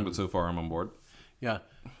conversation is going, Suleiman. but so far I'm on board. Yeah.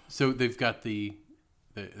 So they've got the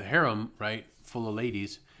harem, right, full of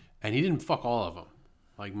ladies, and he didn't fuck all of them.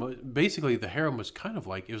 Like basically, the harem was kind of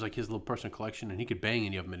like, it was like his little personal collection, and he could bang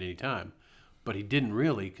any of them at any time, but he didn't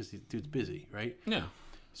really because the dude's busy, right? Yeah.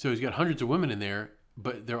 So he's got hundreds of women in there,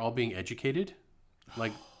 but they're all being educated.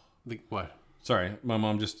 Like what? Sorry, my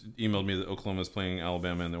mom just emailed me that Oklahoma's playing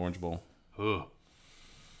Alabama in the Orange Bowl. Ugh.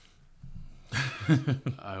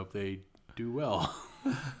 I hope they do well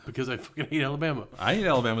because I fucking hate Alabama. I hate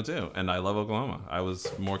Alabama too, and I love Oklahoma. I was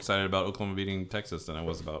more excited about Oklahoma beating Texas than I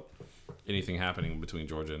was about anything happening between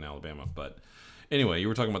Georgia and Alabama. But anyway, you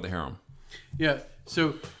were talking about the harem. Yeah.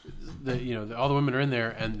 So all the women are in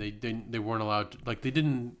there, and they weren't allowed to, like they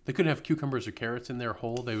couldn't have cucumbers or carrots in their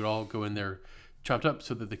whole. They would all go in there chopped up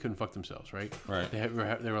so that they couldn't fuck themselves, right? Right. They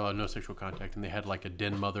were allowed no sexual contact, and they had like a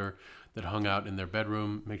den mother that hung out in their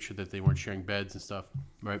bedroom, make sure that they weren't sharing beds and stuff,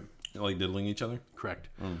 right? Like diddling each other? Correct.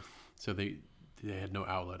 So they had no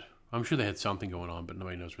outlet. I'm sure they had something going on, but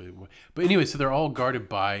nobody knows really what. But anyway, so they're all guarded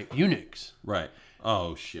by eunuchs. Right.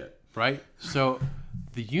 Oh, shit. Right? So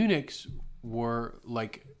the eunuchs were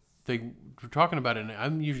like, they were talking about it, and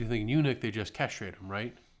I'm usually thinking eunuch, they just castrate them,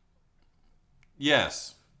 right?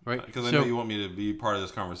 Yes. Right? Because I know you want me to be part of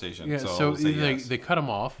this conversation. Yeah, so so I'll say either yes. they cut them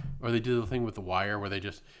off, or they do the thing with the wire where they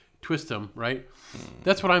just twist them, right?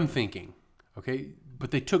 That's what I'm thinking, okay? But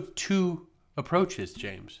they took two approaches,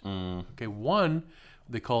 James. Okay, one,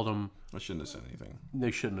 they called them... I shouldn't have said anything. They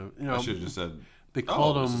shouldn't have. I should have just said... They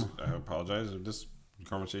called them... I apologize if this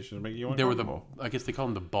conversation is making you They were uncomfortable. I guess they call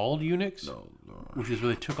them the bald eunuchs, No. which is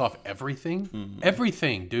where they took off everything.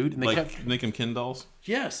 Everything, dude. And they Like kept... making Ken dolls?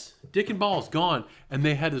 Yes, dick and balls gone, and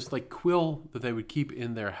they had this like quill that they would keep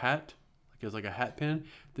in their hat, like as like a hat pin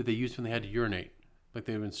that they used when they had to urinate. Like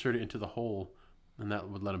they would insert it into the hole, and that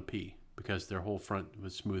would let them pee. because their whole front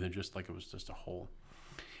was smooth and just like it was just a hole.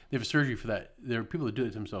 They have a surgery for that. There are people that do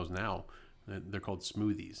it themselves now. They're called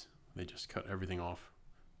smoothies. They just cut everything off.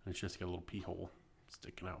 And it's just got a little pee hole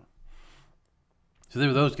sticking out. So they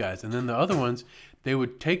were those guys. And then the other ones, they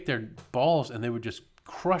would take their balls and they would just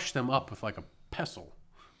crush them up with like a pestle.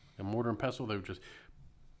 A mortar and pestle. They would just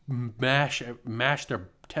mash their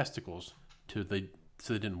testicles so they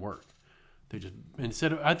didn't work. They just,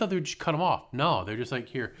 instead of, I thought they would just cut them off. No, they're just like,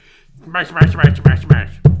 here. Smash, smash, smash, smash,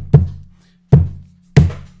 smash.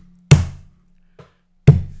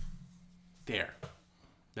 There.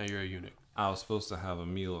 Now you're a eunuch. I was supposed to have a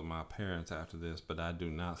meal with my parents after this, but I do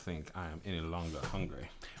not think I am any longer hungry.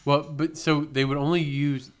 Well, but so they would only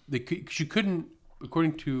use, because you couldn't,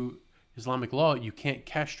 according to Islamic law, you can't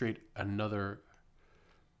castrate another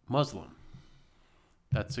Muslim.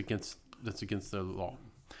 That's against the law.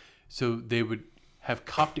 So they would have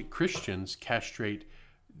Coptic Christians castrate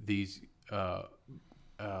these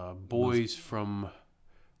boys from,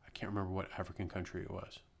 I can't remember what African country it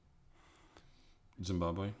was.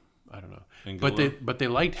 Zimbabwe, I don't know. Angola, But they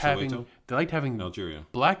liked having Soweto? Algeria,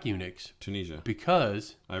 black eunuchs Tunisia,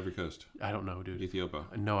 because Ivory Coast, I don't know, dude. Ethiopia,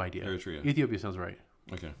 No idea. Eritrea. Ethiopia sounds right.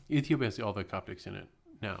 Okay. Ethiopia has all the Coptics in it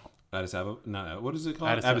now. Addis Ababa? No, what is it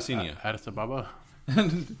called? Abyssinia. Addis Ababa.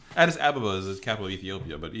 Addis Ababa is the capital of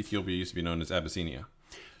Ethiopia, but Ethiopia used to be known as Abyssinia.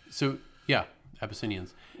 So yeah,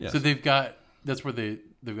 Abyssinians. Yes. So they've got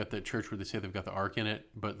that church where they say they've got the ark in it,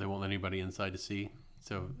 but they won't let anybody inside to see.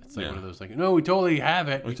 So it's like one of those like, no, we totally have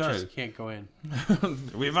it. We just can't go in.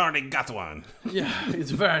 We've already got one. Yeah, it's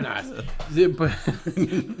very nice. But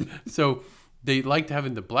so they liked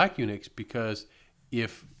having the black eunuchs because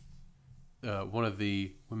if one of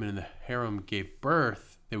the women in the harem gave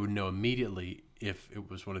birth, they would know immediately if it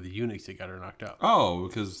was one of the eunuchs that got her knocked out. Oh,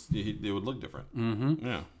 because it would look different. Mm-hmm.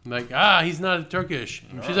 Yeah. Like, he's not Turkish.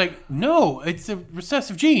 And she's like, no, it's a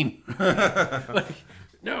recessive gene. Like,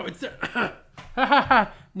 no, it's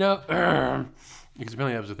no. Because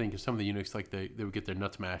apparently that was the thing. Because some of the eunuchs, like they would get their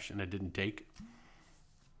nuts mashed and it didn't take,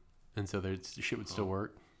 and so the shit would still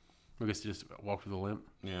work. I guess they just walked with a limp.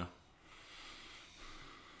 Yeah.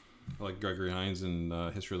 Like Gregory Hines in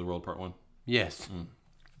History of the World Part 1. Yes. Mm.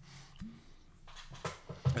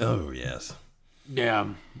 Oh, yes. Yeah.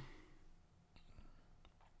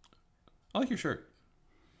 I like your shirt.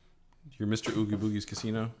 Your Mr. Oogie Boogie's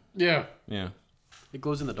Casino. Yeah. Yeah. It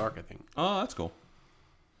glows in the dark, I think. Oh, that's cool.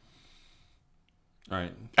 All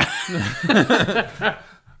right.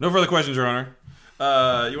 No further questions, Your Honor.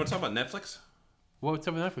 You want to talk about Netflix? What's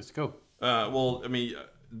up with Netflix? Go. Well, I mean,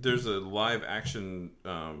 there's a live action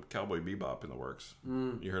Cowboy Bebop in the works.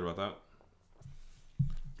 You heard about that?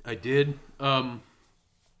 I did.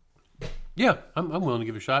 Yeah, I'm willing to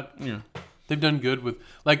give it a shot. Yeah. They've done good with,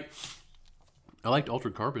 like, I liked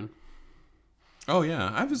Altered Carbon. Oh,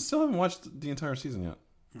 yeah. I still haven't watched the entire season yet.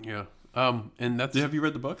 Yeah. And that's... Have you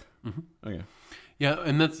read the book? Mm-hmm. Okay. Yeah,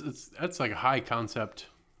 and that's like a high concept,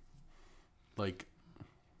 like,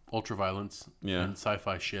 ultra-violence and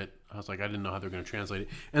sci-fi shit. I was like, I didn't know how they were going to translate it.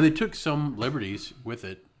 And they took some liberties with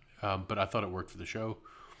it, but I thought it worked for the show.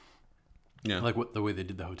 Yeah. Like the way they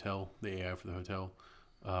did the hotel, the AI for the hotel.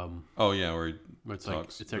 Oh, yeah, where it's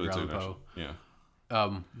talks. Like, it's Edgar Allan Poe.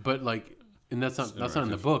 Yeah. But, like, and that's not in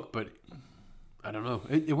the book, but I don't know.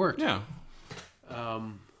 It worked. Yeah.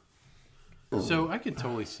 So I could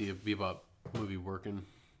totally see a Bebop movie working,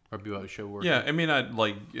 or Bebop show working. Yeah, I mean, I'd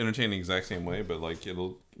like entertain the exact same way, but like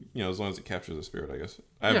it'll, as long as it captures the spirit, I guess.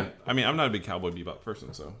 I mean, I'm not a big Cowboy Bebop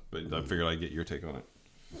person, so, but I figured I'd get your take on it.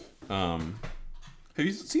 Have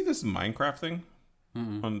you seen this Minecraft thing?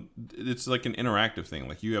 It's like an interactive thing.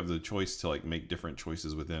 Like you have the choice to like make different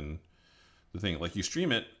choices within the thing. Like you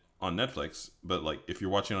stream it on Netflix, but like if you're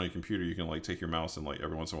watching on your computer, you can like take your mouse and like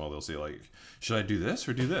every once in a while they'll say like, should I do this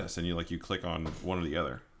or do this? And you click on one or the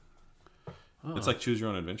other. Oh. It's like choose your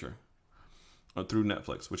own adventure through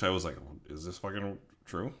Netflix, which I was like, is this fucking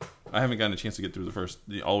true? I haven't gotten a chance to get through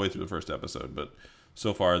all the way through the first episode, but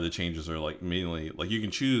so far the changes are like mainly like you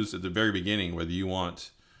can choose at the very beginning whether you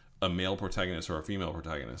want a male protagonist or a female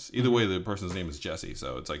protagonist. Either way, the person's name is Jesse,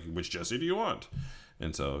 so it's like, which Jesse do you want?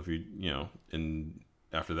 And so if you and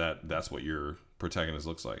after that, that's what your protagonist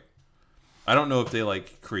looks like. I don't know if they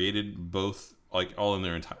like created both like all in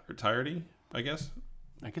their entirety. I guess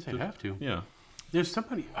I'd have to. Yeah. There's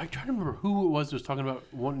somebody, I try to remember who it was that was talking about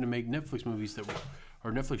wanting to make Netflix movies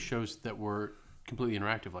or Netflix shows that were completely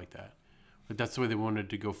interactive like that. But that's the way they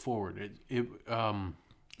wanted to go forward.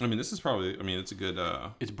 I mean, this is probably, it's a good...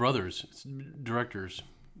 it's brothers. It's directors.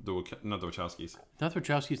 Not the Wachowskis. Not the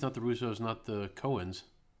Wachowskis, not the Russos, not the Coens.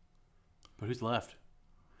 But who's left?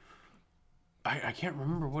 I can't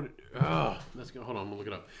remember what it. Oh, hold on, I'm gonna look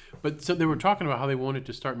it up. But so they were talking about how they wanted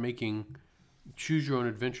to start making choose your own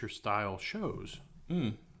adventure style shows.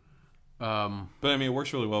 But I mean, it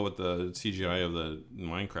works really well with the CGI of the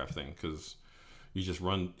Minecraft thing because you just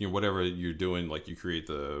run, whatever you're doing, like you create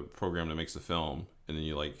the program that makes the film, and then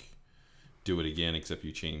you like do it again, except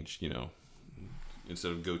you change,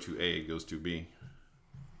 instead of go to A, it goes to B.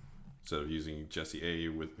 Instead of using Jesse A,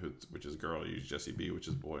 which is girl, you use Jesse B, which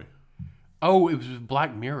is boy. Oh, it was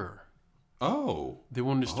Black Mirror. Oh. They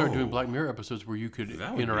wanted to start doing Black Mirror episodes where you could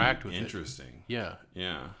interact with interesting. it. Yeah.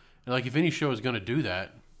 Yeah. And like if any show is going to do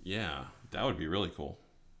that. Yeah, that would be really cool.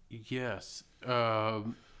 Yes.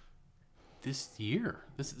 This year.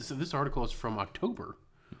 This article is from October.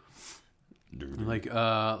 Like,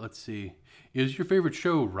 let's see. Is your favorite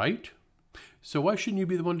show right? So why shouldn't you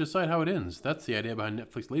be the one to decide how it ends? That's the idea behind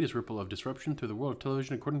Netflix's latest ripple of disruption through the world of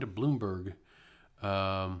television, according to Bloomberg.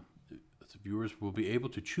 Viewers will be able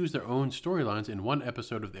to choose their own storylines in one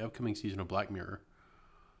episode of the upcoming season of Black Mirror.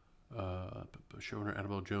 Showrunner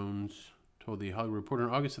Annabelle Jones told the Hollywood Reporter in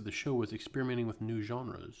August that the show was experimenting with new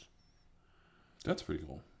genres. That's pretty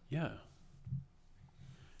cool. Yeah.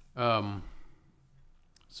 So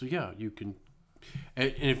yeah, you can,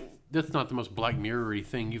 and if that's not the most Black Mirror-y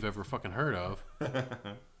thing you've ever fucking heard of,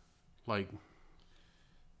 like,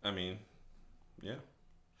 I mean, yeah.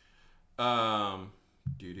 And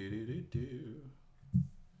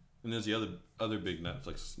there's the other big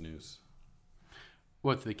Netflix news.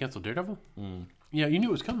 What, they canceled Daredevil? Yeah, you knew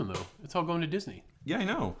it was coming though. It's all going to Disney. Yeah, I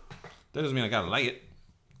know. That doesn't mean I gotta like it.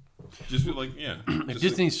 Just be like, yeah. If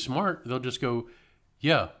Disney's smart, they'll just go,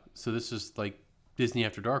 yeah. So this is like Disney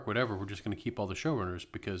After Dark, whatever. We're just going to keep all the showrunners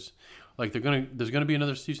because, like, there's gonna be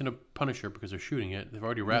another season of Punisher because they're shooting it. They've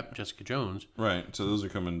already wrapped Jessica Jones. Right. So those are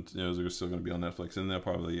coming. Those are still going to be on Netflix, and they'll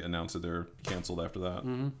probably announce that they're canceled after that.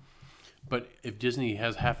 Mm-hmm. But if Disney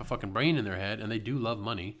has half a fucking brain in their head, and they do love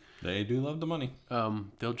money, they do love the money.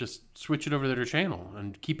 They'll just switch it over to their channel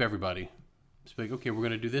and keep everybody. It's like, okay, we're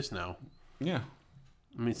going to do this now. Yeah.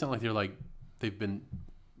 I mean, it's not like they've been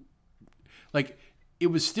like, it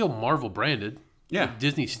was still Marvel branded. Yeah.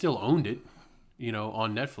 Disney still owned it,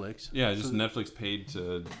 on Netflix. Yeah, just Netflix paid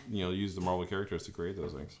to, use the Marvel characters to create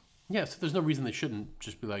those things. Yeah, so there's no reason they shouldn't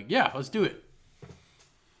just be like, yeah, let's do it.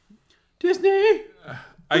 Disney.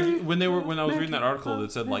 When I was reading that article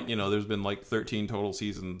that said like, there's been like 13 total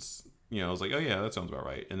seasons, I was like, oh yeah, that sounds about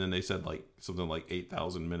right. And then they said like something like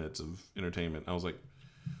 8,000 minutes of entertainment. I was like,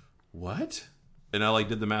 what? And I like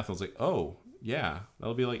did the math. I was like, oh yeah,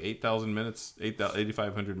 that'll be like 8,000 minutes,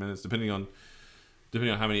 8,500 minutes, depending on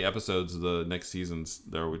how many episodes the next seasons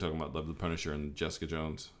there. We're talking about Love the Punisher and Jessica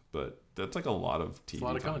Jones, but that's like a lot of TV. It's a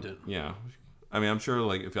lot of content. Yeah, I mean, I'm sure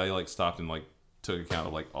like if I like stopped and like took account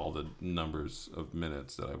of like all the numbers of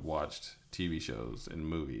minutes that I've watched TV shows and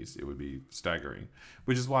movies, it would be staggering.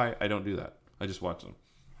 Which is why I don't do that. I just watch them.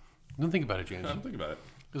 Don't think about it, James. Don't think about it.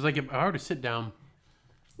 It's like if I were to sit down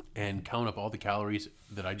and count up all the calories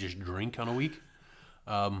that I just drink on a week,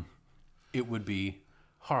 it would be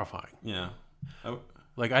horrifying. Yeah.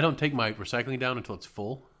 Like, I don't take my recycling down until it's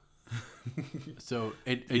full. So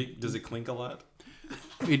does it clink a lot?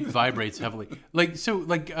 It vibrates heavily. Like Just all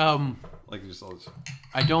this.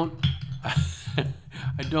 I don't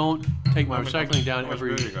take my recycling down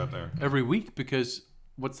every week because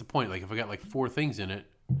what's the point? Like if I got like 4 things in it,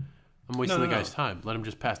 I'm wasting the guy's time. Let him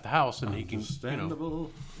just pass the house and he can.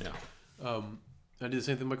 Yeah. I do the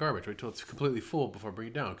same thing with my garbage. Wait till it's completely full before I bring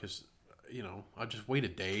it down because I'll just wait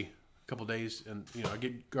a couple days, and I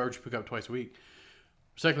get garbage pick up twice a week.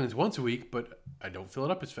 Recycling is once a week, but I don't fill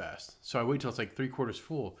it up as fast. So I wait till it's like 3/4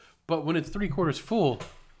 full. But when it's 3/4 full,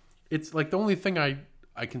 it's like the only thing I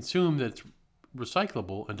consume that's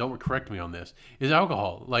recyclable, and don't correct me on this, is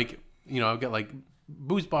alcohol. Like, I've got like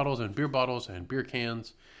booze bottles and beer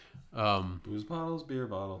cans. Booze bottles, beer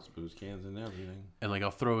bottles, booze cans, and everything. And like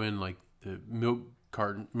I'll throw in like the milk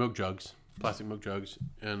jugs, plastic milk jugs,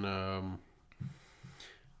 and I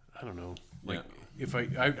don't know. Like if I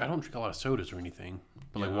don't drink a lot of sodas or anything,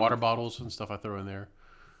 but like water bottles and stuff I throw in there.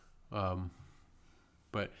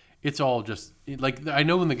 But it's all just like I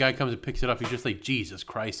know when the guy comes and picks it up, he's just like, Jesus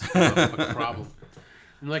Christ, it's a fucking problem.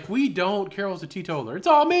 And like, we don't. Carol's a teetotaler. It's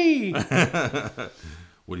all me.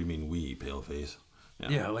 What do you mean we, paleface?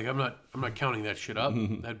 Yeah, like I'm not counting that shit up.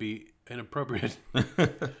 That'd be inappropriate.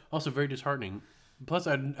 Also very disheartening. Plus,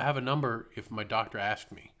 I'd have a number if my doctor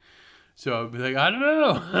asked me. So I'd be like, I don't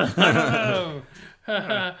know.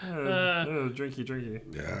 I don't know. Drinky.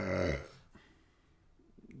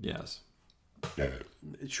 Yes.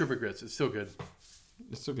 It's sure regrets. It's still good.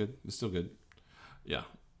 It's still good. Yeah.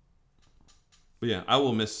 But yeah, I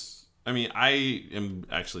will miss I mean, I am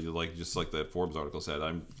actually like just like that Forbes article said.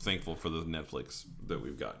 I'm thankful for the Netflix that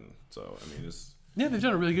we've gotten. So I mean, it's Yeah, they've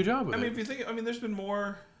done a really good job with it. I mean, if you think, I mean, there's been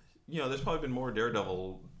more. There's probably been more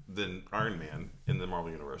Daredevil than Iron Man in the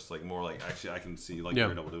Marvel universe. Like more like actually, I can see like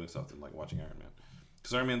Daredevil doing stuff than like watching Iron Man,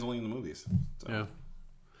 because Iron Man's only in the movies. So. Yeah,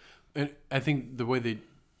 and I think the way they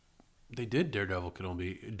did Daredevil could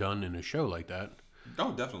only be done in a show like that.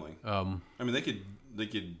 Oh, definitely. I mean, they could.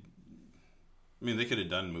 I mean, they could have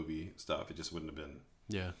done movie stuff. It just wouldn't have been.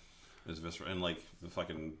 Yeah. As visceral, and like the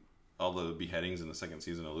fucking all the beheadings in the second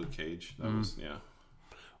season of Luke Cage. That was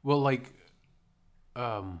Well, like,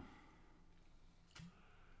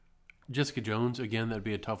 Jessica Jones again. That'd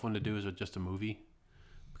be a tough one to do as just a movie,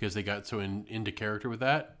 because they got so into character with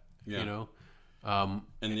that. Yeah. You know. And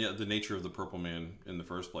the nature of the Purple Man in the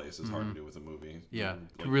first place is hard to do with a movie. Yeah,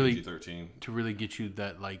 like to really PG-13. to really get you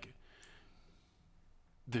that like.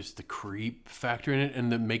 There's the creep factor in it,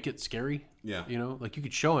 and then make it scary. Yeah, you know, like you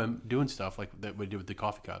could show him doing stuff like that we did with the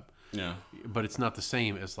coffee cup. Yeah, but it's not the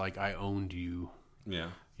same as like I owned you. Yeah,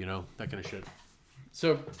 you know, that kind of shit.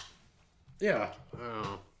 So, yeah,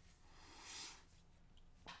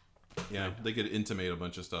 yeah, they could intimate a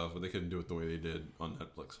bunch of stuff, but they couldn't do it the way they did on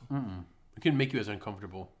Netflix. It can make you as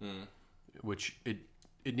uncomfortable, which it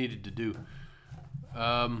needed to do.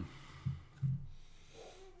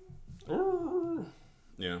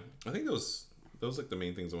 Yeah, I think those like the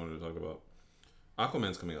main things I wanted to talk about.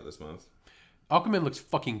 Aquaman's coming out this month. Aquaman looks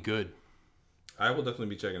fucking good. I will definitely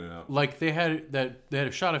be checking it out. Like they had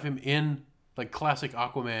a shot of him in like classic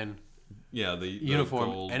Aquaman. Yeah, the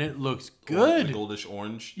uniform, gold, and it looks good. The goldish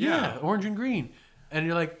orange. Yeah, orange and green. And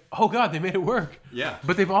you're like, oh god, they made it work. Yeah.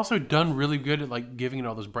 But they've also done really good at like giving it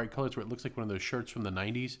all those bright colors where it looks like one of those shirts from the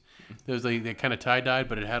 90s. There's like they kind of tie-dyed,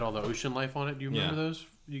 but it had all the ocean life on it. Do you remember those?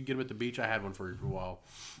 You can get them at the beach. I had one for a while.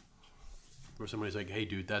 Where somebody's like, hey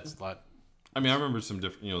dude, that's a lot. I mean, I remember some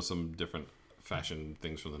different fashion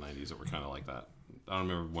things from the 90s that were kind of like that. I don't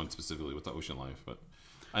remember one specifically with the ocean life, but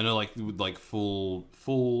I know like with like full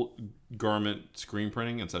garment screen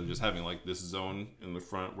printing instead of just having like this zone in the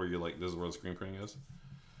front where you're like, this is where the screen printing is.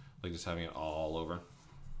 Like just having it all over,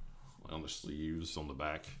 like on the sleeves, on the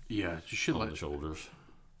back, just shit on like the shoulders,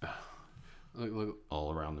 look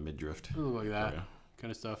all around the midriff, look like that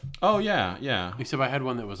kind of stuff. Oh yeah. Except I had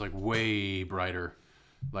one that was like way brighter,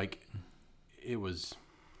 like it was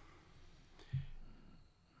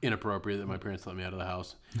inappropriate that my parents let me out of the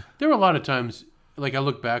house. There were a lot of times. Like, I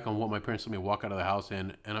look back on what my parents let me walk out of the house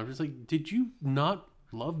in, and I'm just like, did you not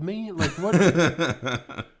love me? Like, what?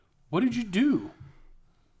 What did you do?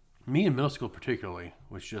 Me in middle school particularly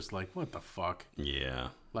was just like, what the fuck? Yeah.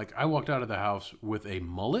 Like, I walked out of the house with a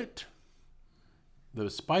mullet that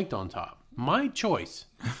was spiked on top. My choice.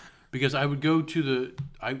 Because I would go to the...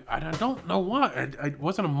 I don't know why. I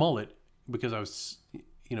wasn't a mullet because I was,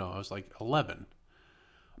 I was like 11.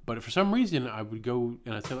 But for some reason, I would go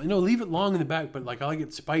and I'd say, no, leave it long in the back, but like I like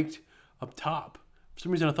it spiked up top. For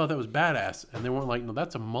some reason, I thought that was badass. And they weren't like, no,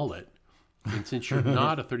 that's a mullet. And since you're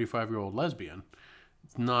not a 35-year-old lesbian,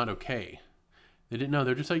 it's not okay. They didn't know.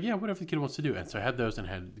 They're just like, yeah, whatever the kid wants to do. And so I had those and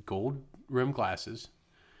had gold rim glasses.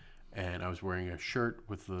 And I was wearing a shirt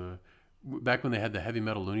with back when they had the heavy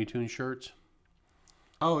metal Looney Tunes shirts.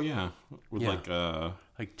 Oh yeah, with like Taz.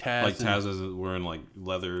 Like Taz is wearing like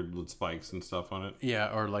leather with spikes and stuff on it.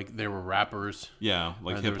 Yeah, or like they were rappers. Yeah,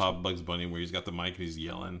 like hip hop Bugs Bunny where he's got the mic and he's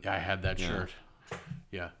yelling. Yeah, I had that shirt.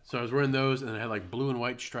 Yeah, so I was wearing those, and I had like blue and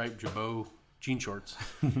white striped Jabot jean shorts,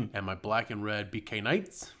 and my black and red BK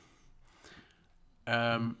Knights.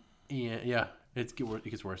 It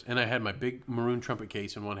gets worse. And I had my big maroon trumpet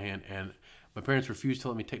case in one hand, and my parents refused to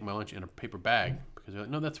let me take my lunch in a paper bag because they're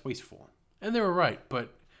like, no, that's wasteful. And they were right,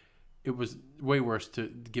 but it was way worse to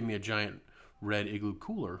give me a giant red Igloo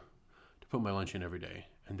cooler to put my lunch in every day.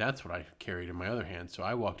 And that's what I carried in my other hand. So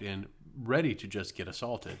I walked in ready to just get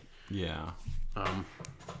assaulted. Yeah. And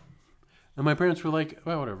my parents were like,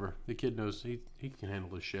 well, whatever. The kid knows he can handle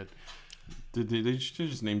this shit. They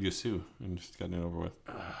just named you Sue and just gotten it over with.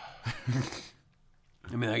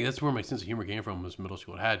 I mean, like, that's where my sense of humor came from was middle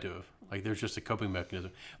school. It had to have. Like, there's just a coping mechanism.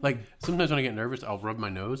 Like, sometimes when I get nervous, I'll rub my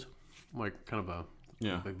nose. Like, kind of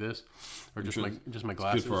like this. Or just my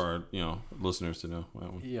glasses. It's good for our, listeners to know.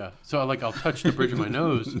 Yeah. So, I'll touch the bridge of my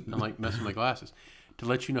nose and, mess with my glasses. To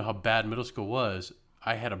let you know how bad middle school was,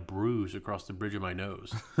 I had a bruise across the bridge of my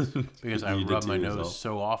nose. Because I rubbed my nose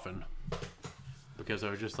so often. Because I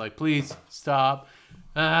was just like, please, stop.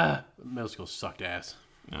 Middle school sucked ass.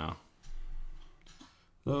 Yeah.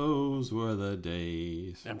 Those were the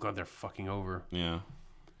days. I'm glad they're fucking over. Yeah.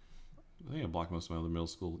 I think I blocked most of my other middle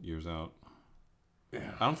school years out.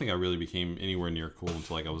 I don't think I really became anywhere near cool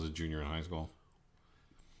until like I was a junior in high school,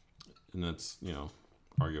 and that's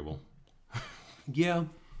arguable. Yeah,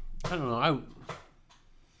 I don't know.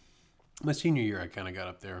 My senior year, I kind of got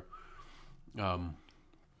up there,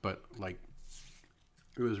 but like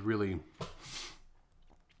it was really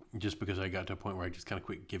just because I got to a point where I just kind of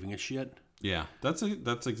quit giving a shit. Yeah, that's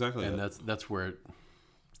exactly and it. that's where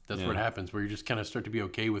it happens, where you just kind of start to be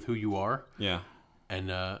okay with who you are. Yeah, and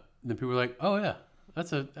then people are like, "Oh yeah,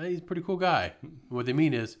 he's a pretty cool guy." What they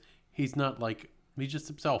mean is he's not like he's just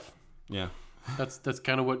himself. Yeah, that's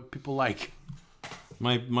kind of what people like.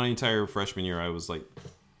 My entire freshman year, I was like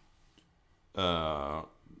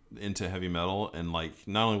into heavy metal, and like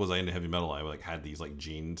not only was I into heavy metal, I like had these like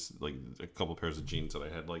jeans, like a couple pairs of jeans that I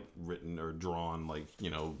had like written or drawn like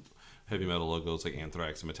heavy metal logos like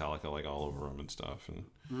Anthrax and Metallica like all over them and stuff,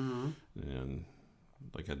 and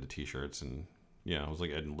like had the t-shirts, and I was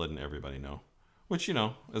like letting everybody know, which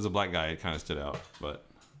as a black guy it kind of stood out, but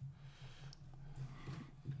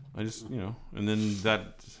I just and then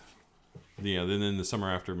that then in the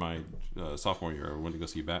summer after my sophomore year I went to go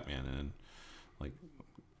see Batman, and like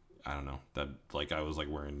I don't know that like I was like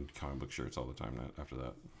wearing comic book shirts all the time after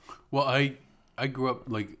that. Well, I grew up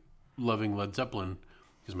like loving Led Zeppelin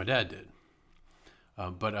because my dad did,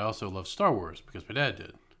 but I also loved Star Wars because my dad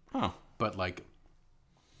did. Oh, but like,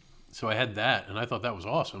 so I had that, and I thought that was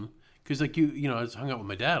awesome because like I just hung out with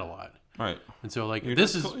my dad a lot, right? And so like your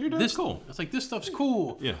this dad's cool. It's like this stuff's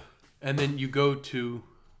cool, yeah. And then you go to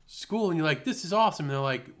school and you're like, this is awesome. And they're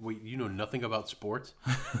like, wait, you know nothing about sports?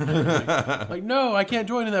 like, no, I can't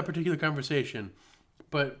join in that particular conversation.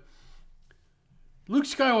 But Luke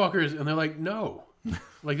Skywalker is, and they're like, no.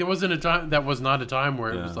 Like that was not a time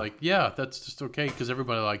where it was like, yeah, that's just okay because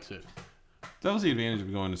everybody likes it. That was the advantage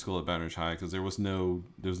of going to school at Baton Rouge High because there was no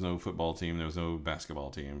football team, there was no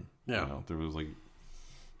basketball team. Yeah, there was like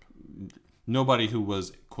nobody who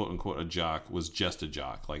was quote unquote a jock was just a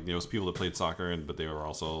jock. Like there was people that played soccer, but they were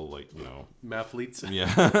also like mathletes.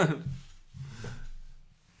 Yeah.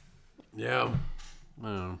 Yeah.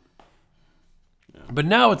 But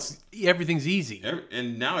now everything's easy.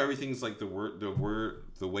 And now everything's like the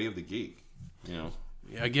way of the geek.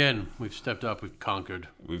 Again, we've stepped up. We've conquered.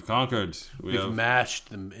 We've conquered. We've mashed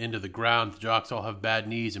them into the ground. The jocks all have bad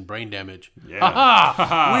knees and brain damage. Yeah. Ha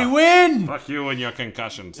ha! We win! Fuck you and your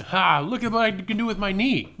concussions. Ha! Look at what I can do with my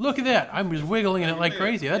knee. Look at that. I'm just wiggling it like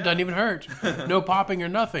crazy. That doesn't even hurt. No popping or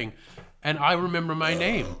nothing. And I remember my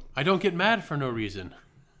name. I don't get mad for no reason.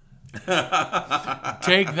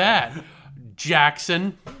 Take that,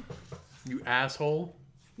 Jackson. You asshole.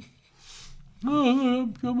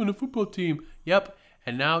 Oh, I'm on a football team. Yep.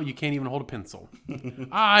 And now you can't even hold a pencil.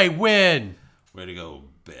 I win. Way to go,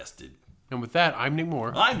 bastard. And with that, I'm Nick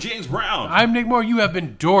Moore. I'm James Brown. I'm Nick Moore. You have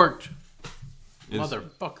been dorked.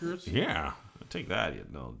 Motherfuckers. Yeah. Take that, you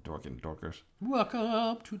little dorkers.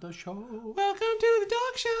 Welcome to the show. Welcome to the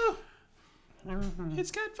Dog Show. It's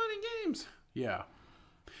got funny games. Yeah.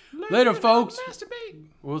 Later, folks. Masturbate.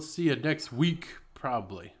 We'll see you next week,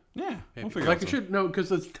 probably. Yeah. We'll figure out. I should know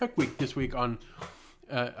because it's Tech Week this week on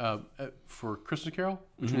for Christmas Carol,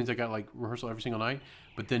 which means I got like rehearsal every single night.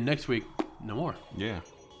 But then next week, no more. Yeah.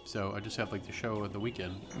 So I just have like the show of the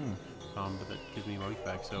weekend. But that gives me a week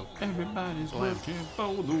back. So everybody's looking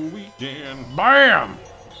for the weekend. Bam!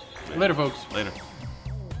 Later, folks. Later.